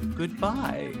say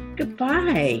goodbye.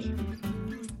 Goodbye.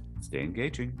 Stay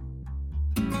engaging.